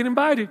eat, I get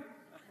invited.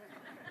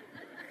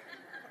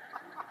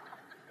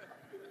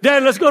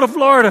 Daddy, let's go to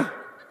Florida.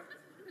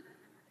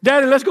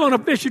 Daddy, let's go on a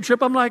fishing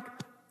trip. I'm like,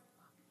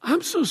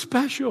 I'm so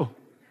special.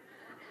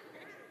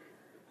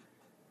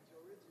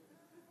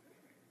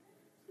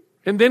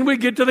 And then we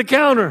get to the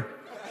counter.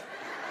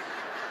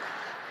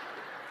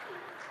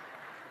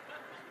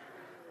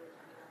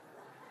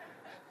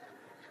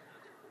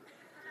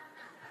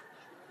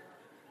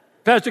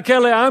 Pastor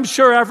Kelly, I'm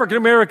sure African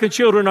American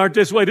children aren't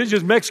this way. They're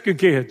just Mexican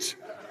kids.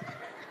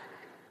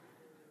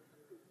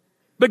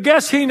 But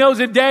guess he knows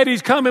that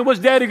Daddy's coming. What's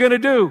Daddy going to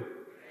do?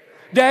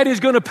 Daddy's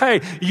going to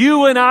pay.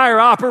 You and I are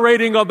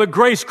operating on the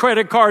grace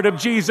credit card of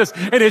Jesus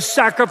and his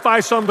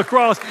sacrifice on the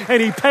cross,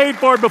 and he paid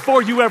for it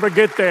before you ever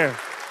get there.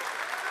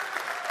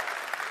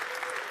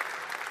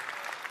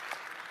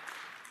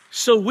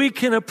 So we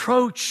can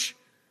approach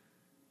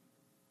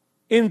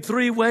in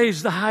three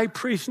ways the high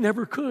priest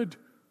never could.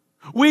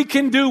 We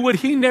can do what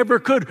he never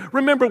could.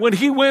 Remember when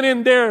he went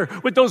in there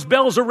with those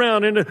bells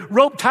around and a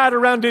rope tied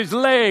around his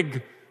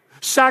leg,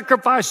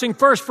 sacrificing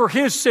first for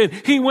his sin,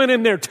 he went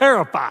in there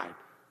terrified.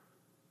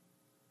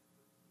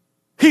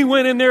 He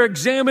went in there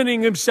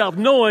examining himself,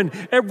 knowing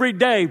every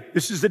day,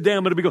 this is the day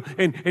I'm going to be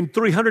going. In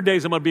 300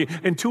 days I'm going to be,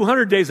 in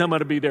 200 days I'm going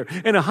to be there.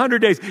 In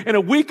 100 days, in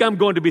a week I'm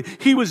going to be.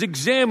 He was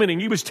examining.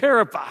 He was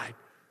terrified.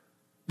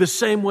 The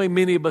same way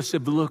many of us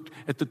have looked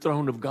at the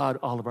throne of God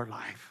all of our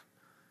life.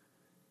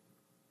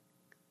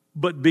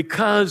 But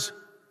because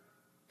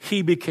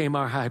he became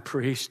our high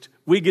priest,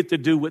 we get to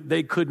do what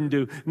they couldn't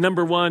do.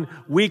 Number one,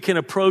 we can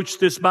approach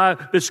this by,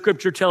 the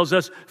scripture tells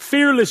us,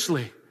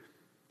 fearlessly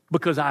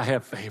because I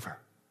have favor.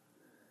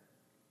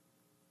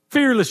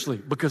 Fearlessly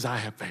because I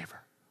have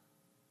favor.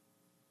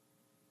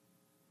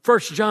 1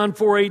 John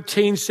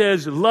 4:18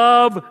 says,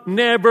 love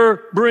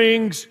never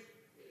brings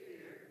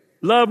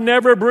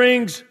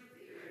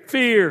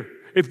fear.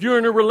 If you're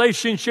in a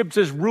relationship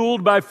that's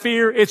ruled by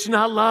fear, it's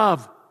not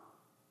love.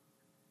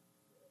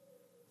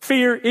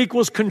 Fear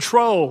equals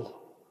control.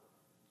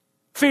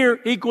 Fear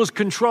equals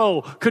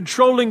control.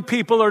 Controlling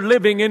people are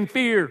living in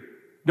fear.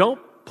 Don't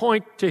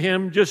point to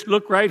him, just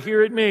look right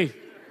here at me.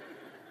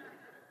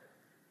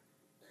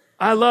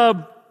 I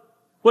love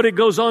what it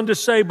goes on to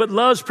say, but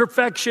love's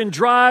perfection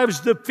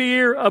drives the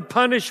fear of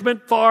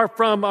punishment far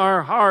from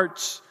our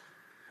hearts.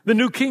 The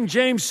New King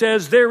James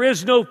says, there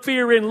is no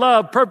fear in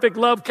love. Perfect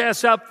love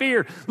casts out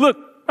fear. Look,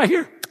 right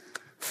here.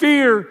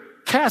 Fear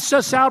casts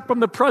us out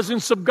from the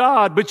presence of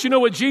God. But you know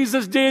what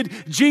Jesus did?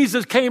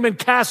 Jesus came and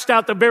cast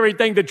out the very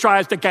thing that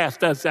tries to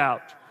cast us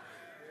out.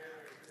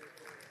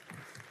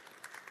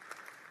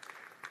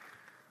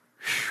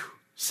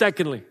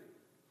 Secondly,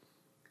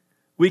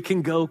 we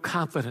can go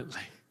confidently,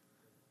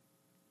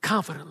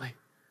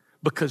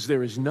 because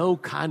there is no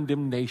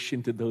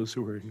condemnation to those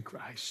who are in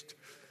Christ.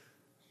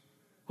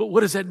 Well,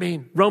 what does that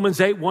mean? Romans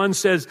 8:1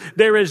 says,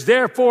 there is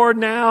therefore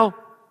now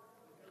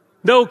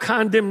no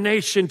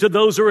condemnation to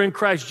those who are in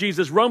Christ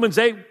Jesus. Romans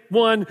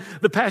 8:1,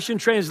 the Passion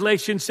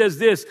Translation says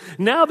this,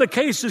 now the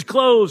case is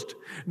closed.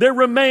 There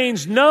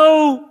remains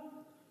no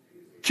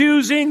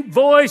accusing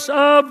voice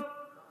of,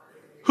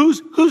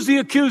 who's the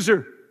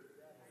accuser?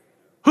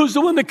 Who's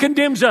the one that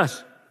condemns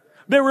us?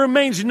 There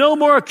remains no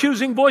more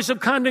accusing voice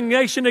of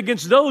condemnation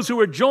against those who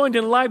are joined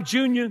in life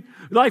union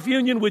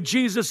with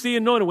Jesus, the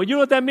Anointed One. You know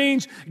what that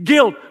means?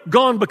 Guilt,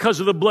 gone because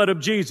of the blood of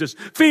Jesus.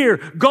 Fear,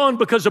 gone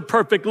because of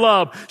perfect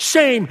love.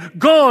 Shame,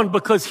 gone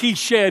because he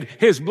shed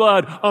his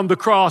blood on the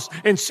cross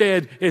and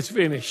said, it's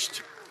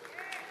finished.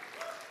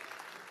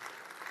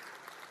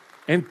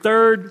 And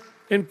third,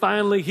 and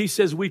finally, he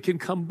says we can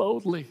come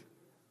boldly.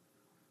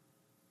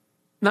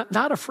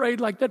 Not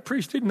afraid like that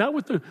priest did, not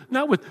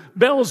with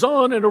bells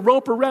on and a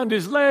rope around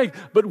his leg,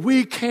 but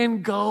we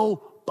can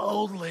go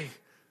boldly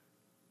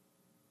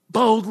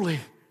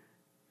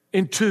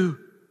into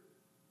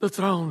the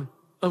throne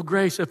of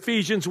grace.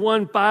 Ephesians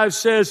 1:5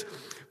 says,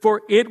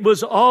 for it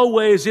was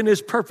always in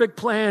his perfect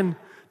plan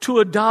to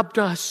adopt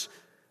us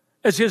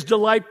as his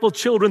delightful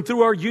children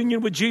through our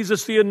union with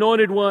Jesus, the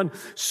Anointed One,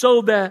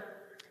 so that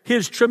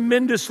his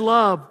tremendous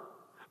love,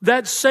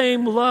 that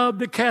same love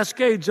that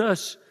cascades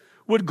us,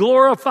 would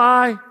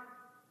glorify.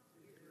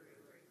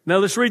 Now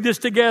let's read this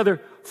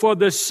together. For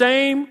the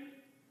same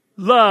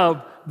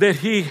love that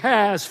he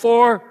has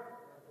for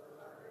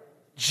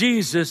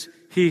Jesus,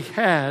 he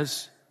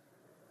has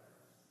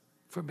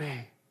for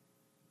me.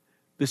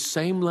 The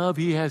same love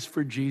he has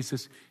for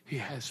Jesus, he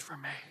has for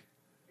me.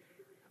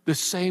 The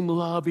same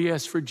love he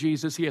has for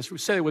Jesus, he has for me.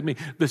 Say it with me.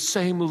 The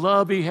same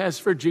love he has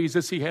for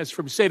Jesus, he has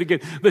for me. Say it again.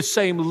 The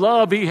same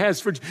love he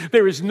has for Jesus.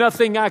 There is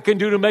nothing I can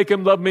do to make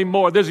him love me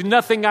more. There's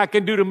nothing I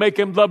can do to make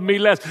him love me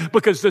less.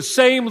 Because the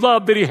same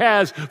love that he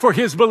has for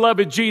his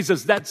beloved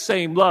Jesus, that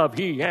same love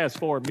he has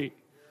for me.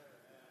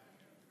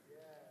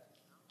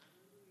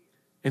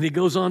 And he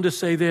goes on to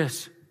say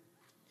this.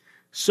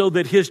 so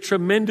that his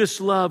tremendous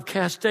love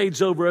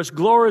cascades over us,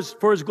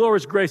 for his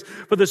glorious grace,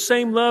 for the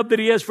same love that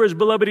he has for his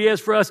beloved, he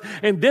has for us.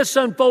 And this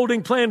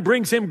unfolding plan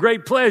brings him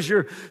great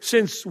pleasure.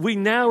 Since we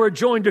now are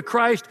joined to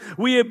Christ,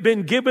 we have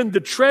been given the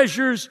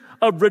treasures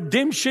of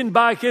redemption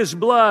by his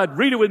blood.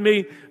 Read it with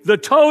me. The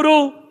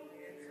total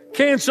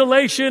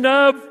cancellation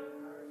of,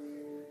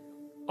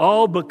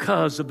 all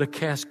because of the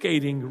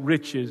cascading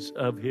riches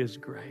of his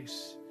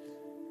grace.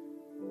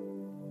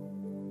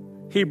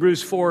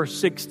 Hebrews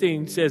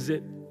 4:16 says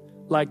it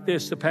like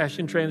this, the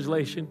Passion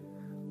Translation.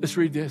 Let's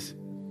read this.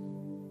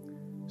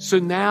 So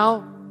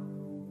now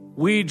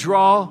we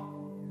draw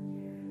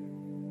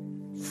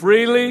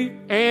freely,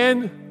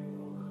 and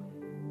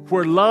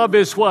where love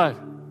is what?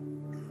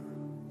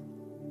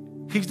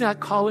 He's not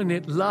calling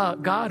it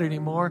love, God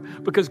anymore,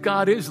 because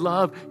God is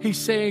love. He's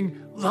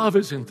saying love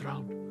is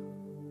enthroned.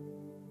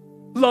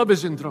 Love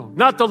is enthroned.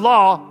 Not the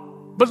law,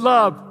 but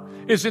love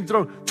is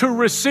enthroned. To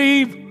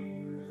receive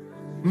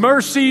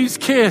mercy's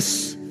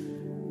kiss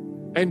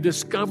and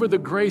discover the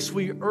grace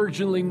we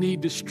urgently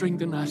need to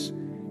strengthen us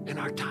in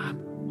our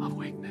time of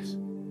weakness.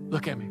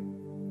 Look at me.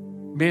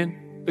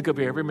 Men, look up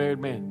here, every married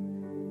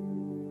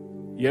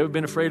man. You ever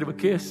been afraid of a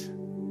kiss?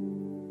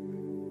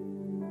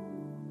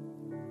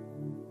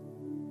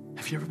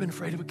 Have you ever been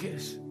afraid of a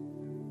kiss?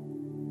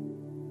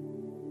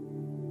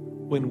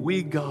 When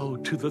we go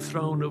to the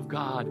throne of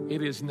God,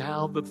 it is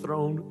now the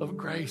throne of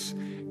grace,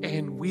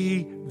 and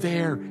we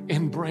there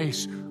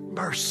embrace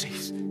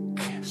mercy's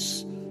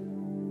kiss.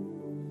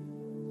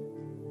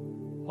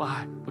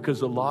 Why? Because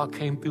the law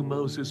came through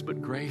Moses,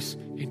 but grace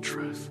and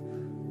truth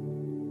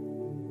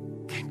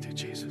came through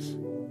Jesus.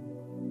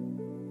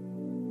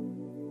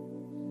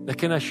 Now,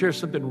 can I share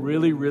something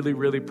really, really,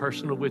 really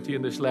personal with you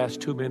in this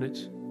last 2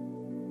 minutes?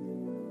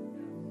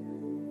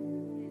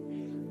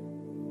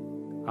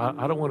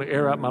 I don't want to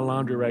air out my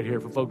laundry right here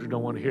for folks who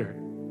don't want to hear it.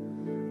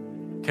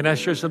 Can I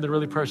share something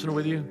really personal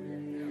with you?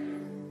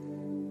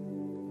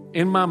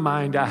 In my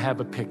mind, I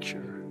have a picture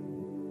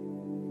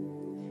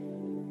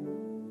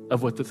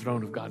of what the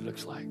throne of God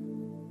looks like.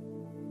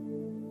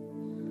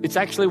 It's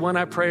actually one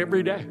I pray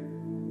every day.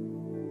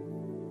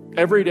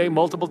 Every day,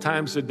 multiple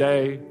times a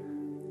day,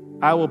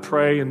 I will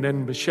pray, and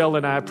then Michelle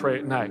and I pray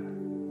at night.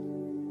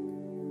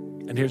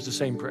 And here's the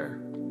same prayer.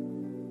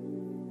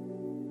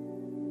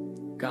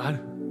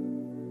 God,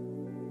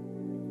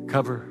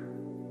 cover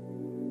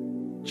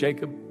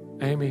Jacob,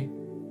 Amy,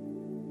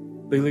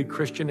 Lily,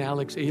 Christian,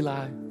 Alex,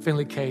 Eli,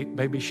 Finley, Kate,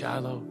 baby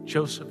Shiloh,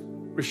 Joseph,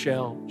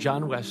 Rochelle,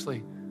 John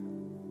Wesley,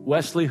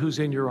 who's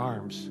in your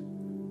arms,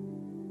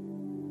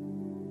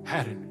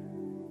 Haddon,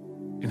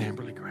 and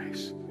Amberly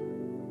Grace.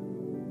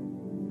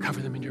 Cover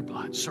them in your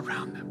blood.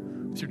 Surround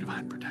them with your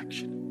divine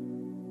protection.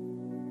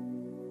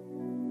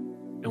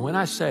 And when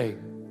I say,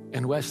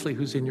 and Wesley,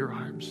 who's in your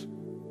arms,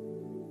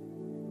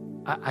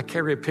 I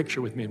carry a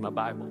picture with me in my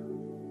Bible.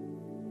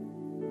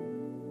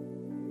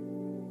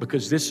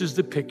 Because this is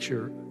the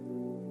picture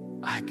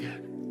I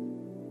get.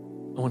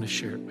 I want to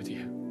share it with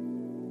you.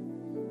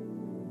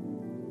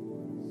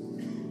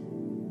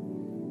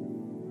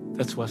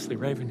 That's Wesley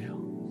Ravenhill.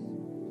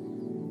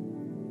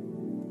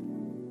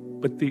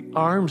 But the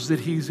arms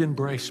that he's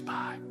embraced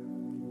by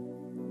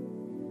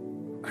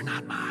are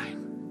not mine.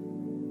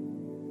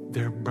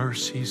 They're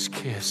mercy's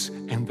kiss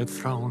and the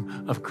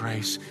throne of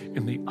grace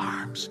in the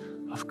arms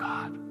of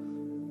God.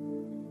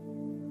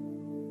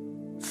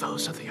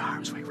 Those are the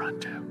arms we run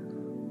to,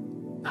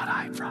 not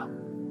hide from.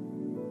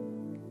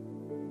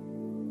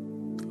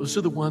 Those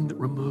are the ones that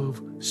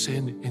remove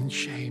sin and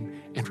shame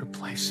and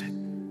replace it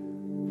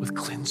with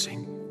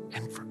cleansing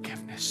and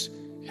forgiveness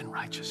and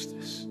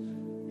righteousness.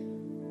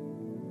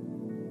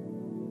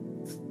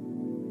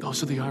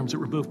 Those are the arms that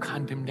remove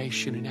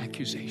condemnation and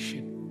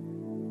accusation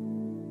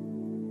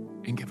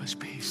and give us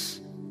peace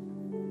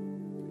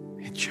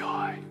and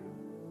joy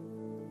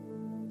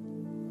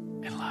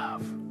and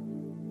love.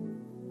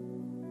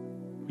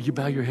 Will you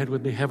bow your head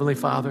with me? Heavenly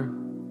Father,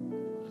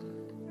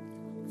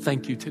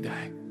 thank you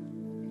today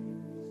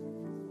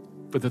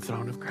for the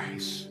throne of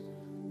grace.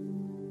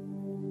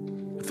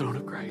 The throne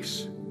of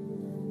grace.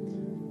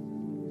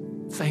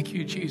 Thank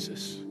you,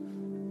 Jesus,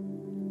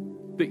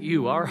 that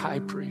you, our high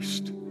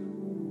priest,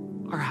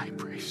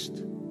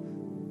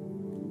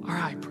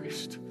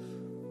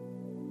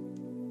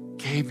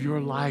 gave your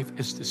life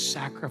as the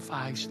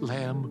sacrificed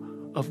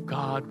Lamb of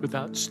God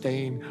without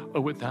stain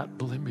or without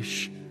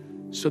blemish,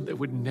 so there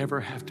would never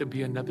have to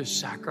be another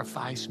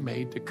sacrifice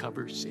made to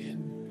cover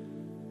sin.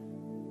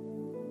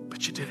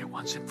 But you did it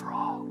once and for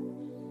all.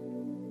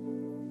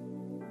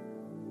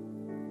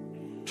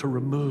 To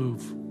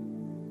remove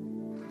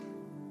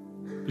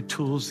the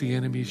tools the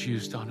enemy's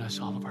used on us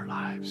all of our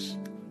lives.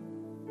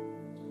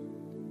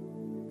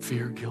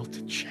 Fear, guilt,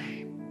 and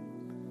shame.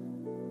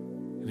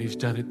 And he's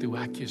done it through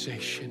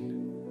accusation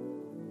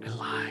and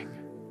lying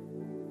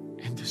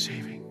and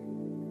deceiving.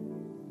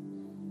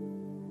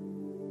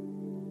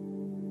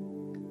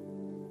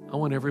 I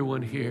want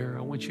everyone here,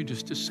 I want you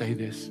just to say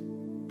this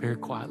very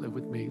quietly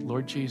with me.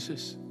 Lord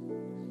Jesus,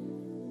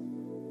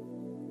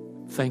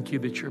 thank you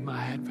that you're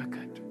my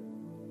advocate.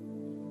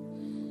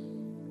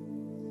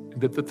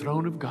 that the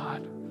throne of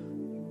God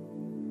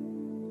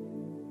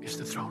is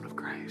the throne of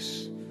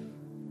grace,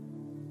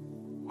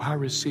 where I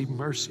receive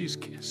mercy's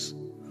kiss.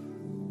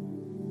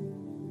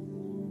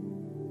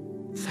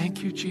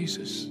 Thank you,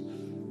 Jesus,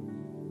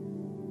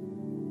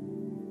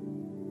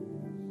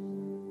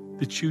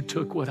 that you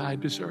took what I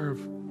deserve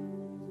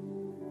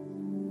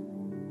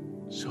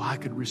so I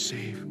could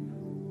receive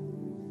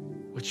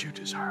what you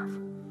deserve.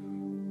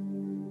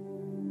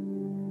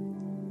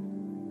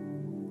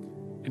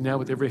 And now,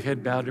 with every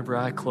head bowed and every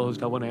eye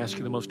closed, I want to ask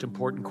you the most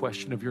important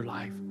question of your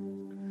life.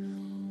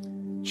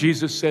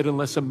 Jesus said,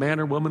 unless a man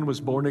or woman was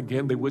born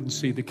again, they wouldn't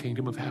see the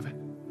kingdom of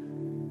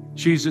heaven.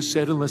 Jesus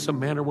said, unless a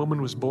man or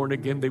woman was born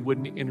again, they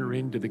wouldn't enter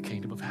into the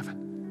kingdom of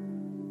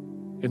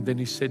heaven. And then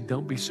he said,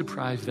 don't be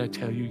surprised that I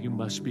tell you, you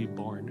must be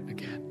born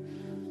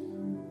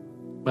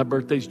again. My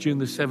birthday's June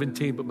the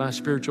 17th, but my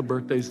spiritual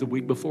birthday is the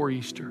week before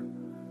Easter.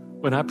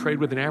 When I prayed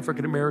with an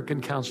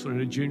African-American counselor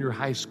in a junior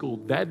high school,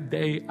 that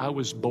day I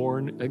was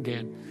born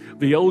again.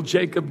 The old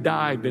Jacob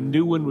died. The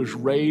new one was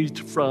raised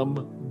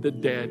from the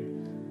dead.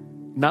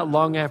 Not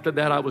long after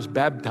that, I was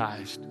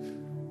baptized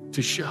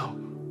to show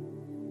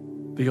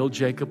the old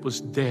Jacob was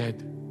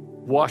dead,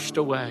 washed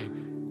away,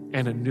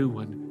 and a new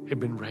one had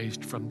been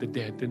raised from the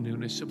dead, the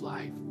newness of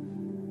life.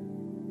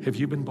 Have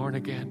you been born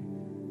again?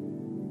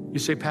 You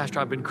say, Pastor,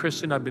 I've been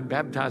christened, I've been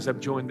baptized, I've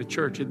joined the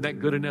church. Isn't that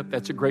good enough?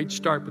 That's a great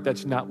start, but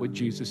that's not what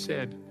Jesus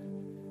said.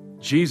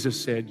 Jesus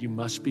said, you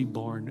must be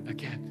born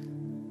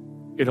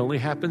again. It only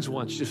happens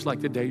once, just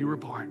like the day you were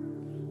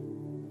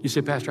born. You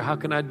say, Pastor, how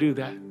can I do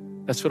that?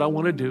 That's what I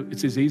want to do.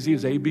 It's as easy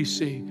as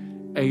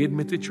ABC. A,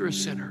 admit that you're a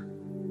sinner.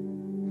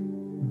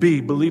 B,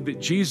 believe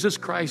that Jesus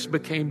Christ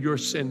became your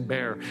sin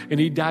bearer and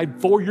he died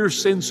for your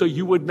sin so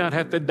you would not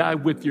have to die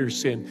with your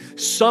sin.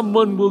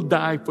 Someone will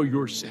die for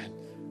your sin.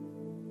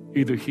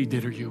 Either he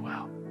did or you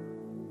will.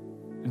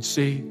 And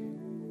C,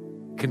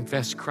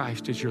 confess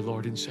Christ as your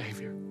Lord and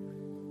Savior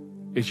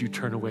as you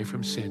turn away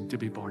from sin to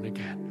be born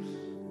again.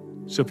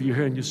 So if you're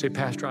here and you say,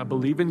 Pastor, I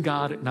believe in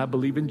God and I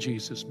believe in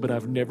Jesus, but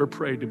I've never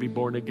prayed to be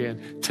born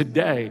again.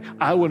 Today,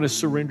 I want to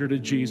surrender to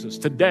Jesus.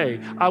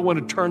 Today, I want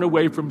to turn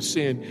away from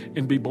sin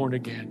and be born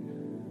again.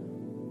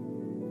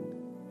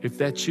 If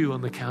that's you,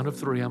 on the count of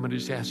 3, I'm going to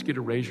just ask you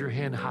to raise your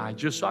hand high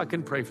just so I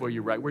can pray for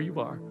you right where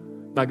you are.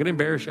 I'm not going to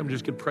embarrass you. I'm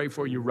just going to pray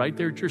for you right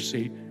there at your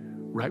seat,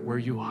 right where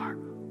you are.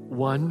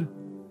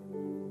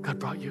 1, God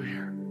brought you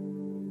here.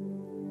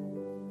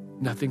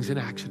 Nothing's an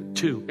accident.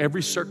 2,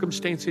 every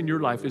circumstance in your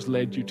life has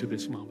led you to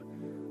this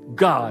moment.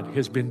 God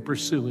has been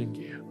pursuing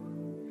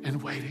you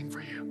and waiting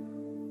for you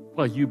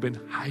while you've been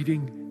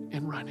hiding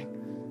and running.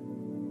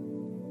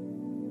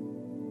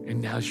 And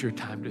now's your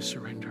time to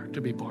surrender, to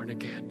be born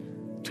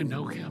again, to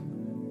know him.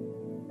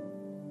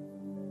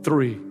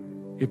 3,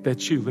 if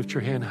that's you, lift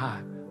your hand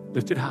high.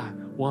 Lift it high.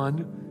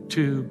 1,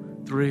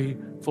 2, 3,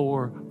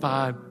 4,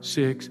 5,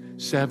 6,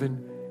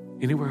 7.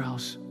 Anywhere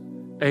else?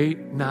 8,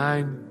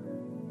 9.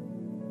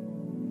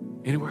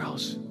 Anywhere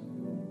else?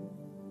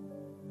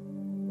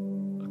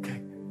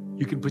 Okay.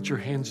 You can put your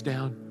hands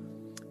down.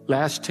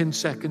 Last 10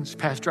 seconds.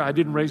 Pastor, I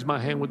didn't raise my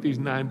hand with these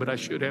 9, but I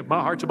should have.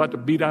 My heart's about to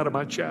beat out of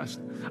my chest.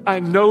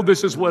 I know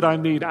this is what I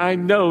need. I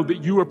know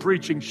that you are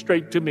preaching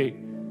straight to me.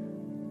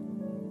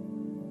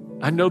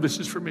 I know this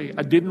is for me.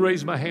 I didn't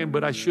raise my hand,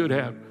 but I should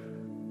have.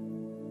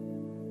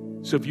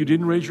 So if you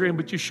didn't raise your hand,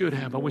 but you should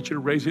have, I want you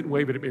to raise it and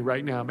wave it at me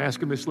right now. I'm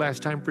asking this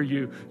last time for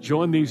you.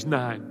 Join these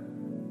 9.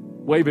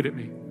 Wave it at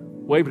me.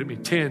 Wave it at me.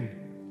 10.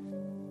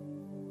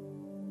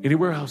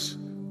 Anywhere else?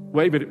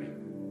 Wave it at me.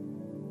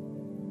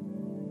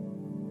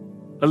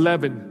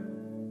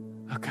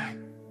 11. Okay.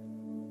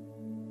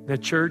 Now,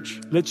 church,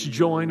 let's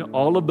join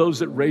all of those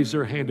that raise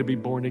their hand to be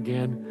born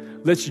again.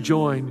 Let's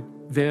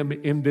join them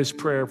in this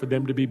prayer for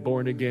them to be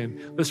born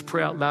again. Let's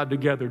pray out loud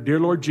together. Dear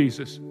Lord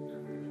Jesus,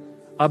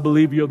 I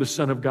believe you're the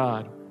Son of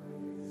God.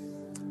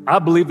 I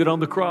believe that on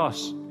the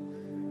cross,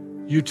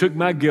 you took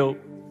my guilt,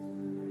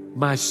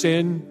 my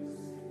sin,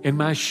 and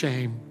my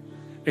shame,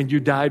 and you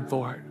died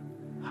for it.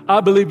 I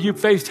believe you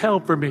faced hell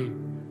for me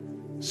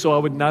so I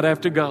would not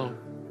have to go.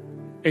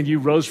 And you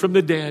rose from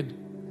the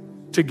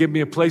dead to give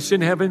me a place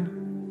in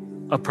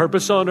heaven, a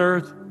purpose on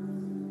earth,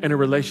 and a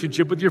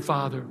relationship with your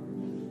Father.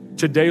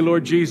 Today,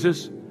 Lord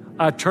Jesus,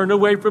 I turn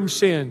away from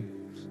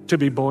sin to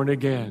be born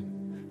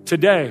again.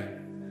 Today,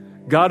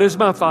 God is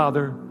my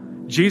Father,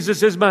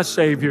 Jesus is my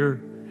Savior,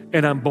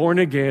 and I'm born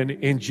again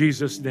in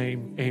Jesus'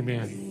 name.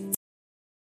 Amen.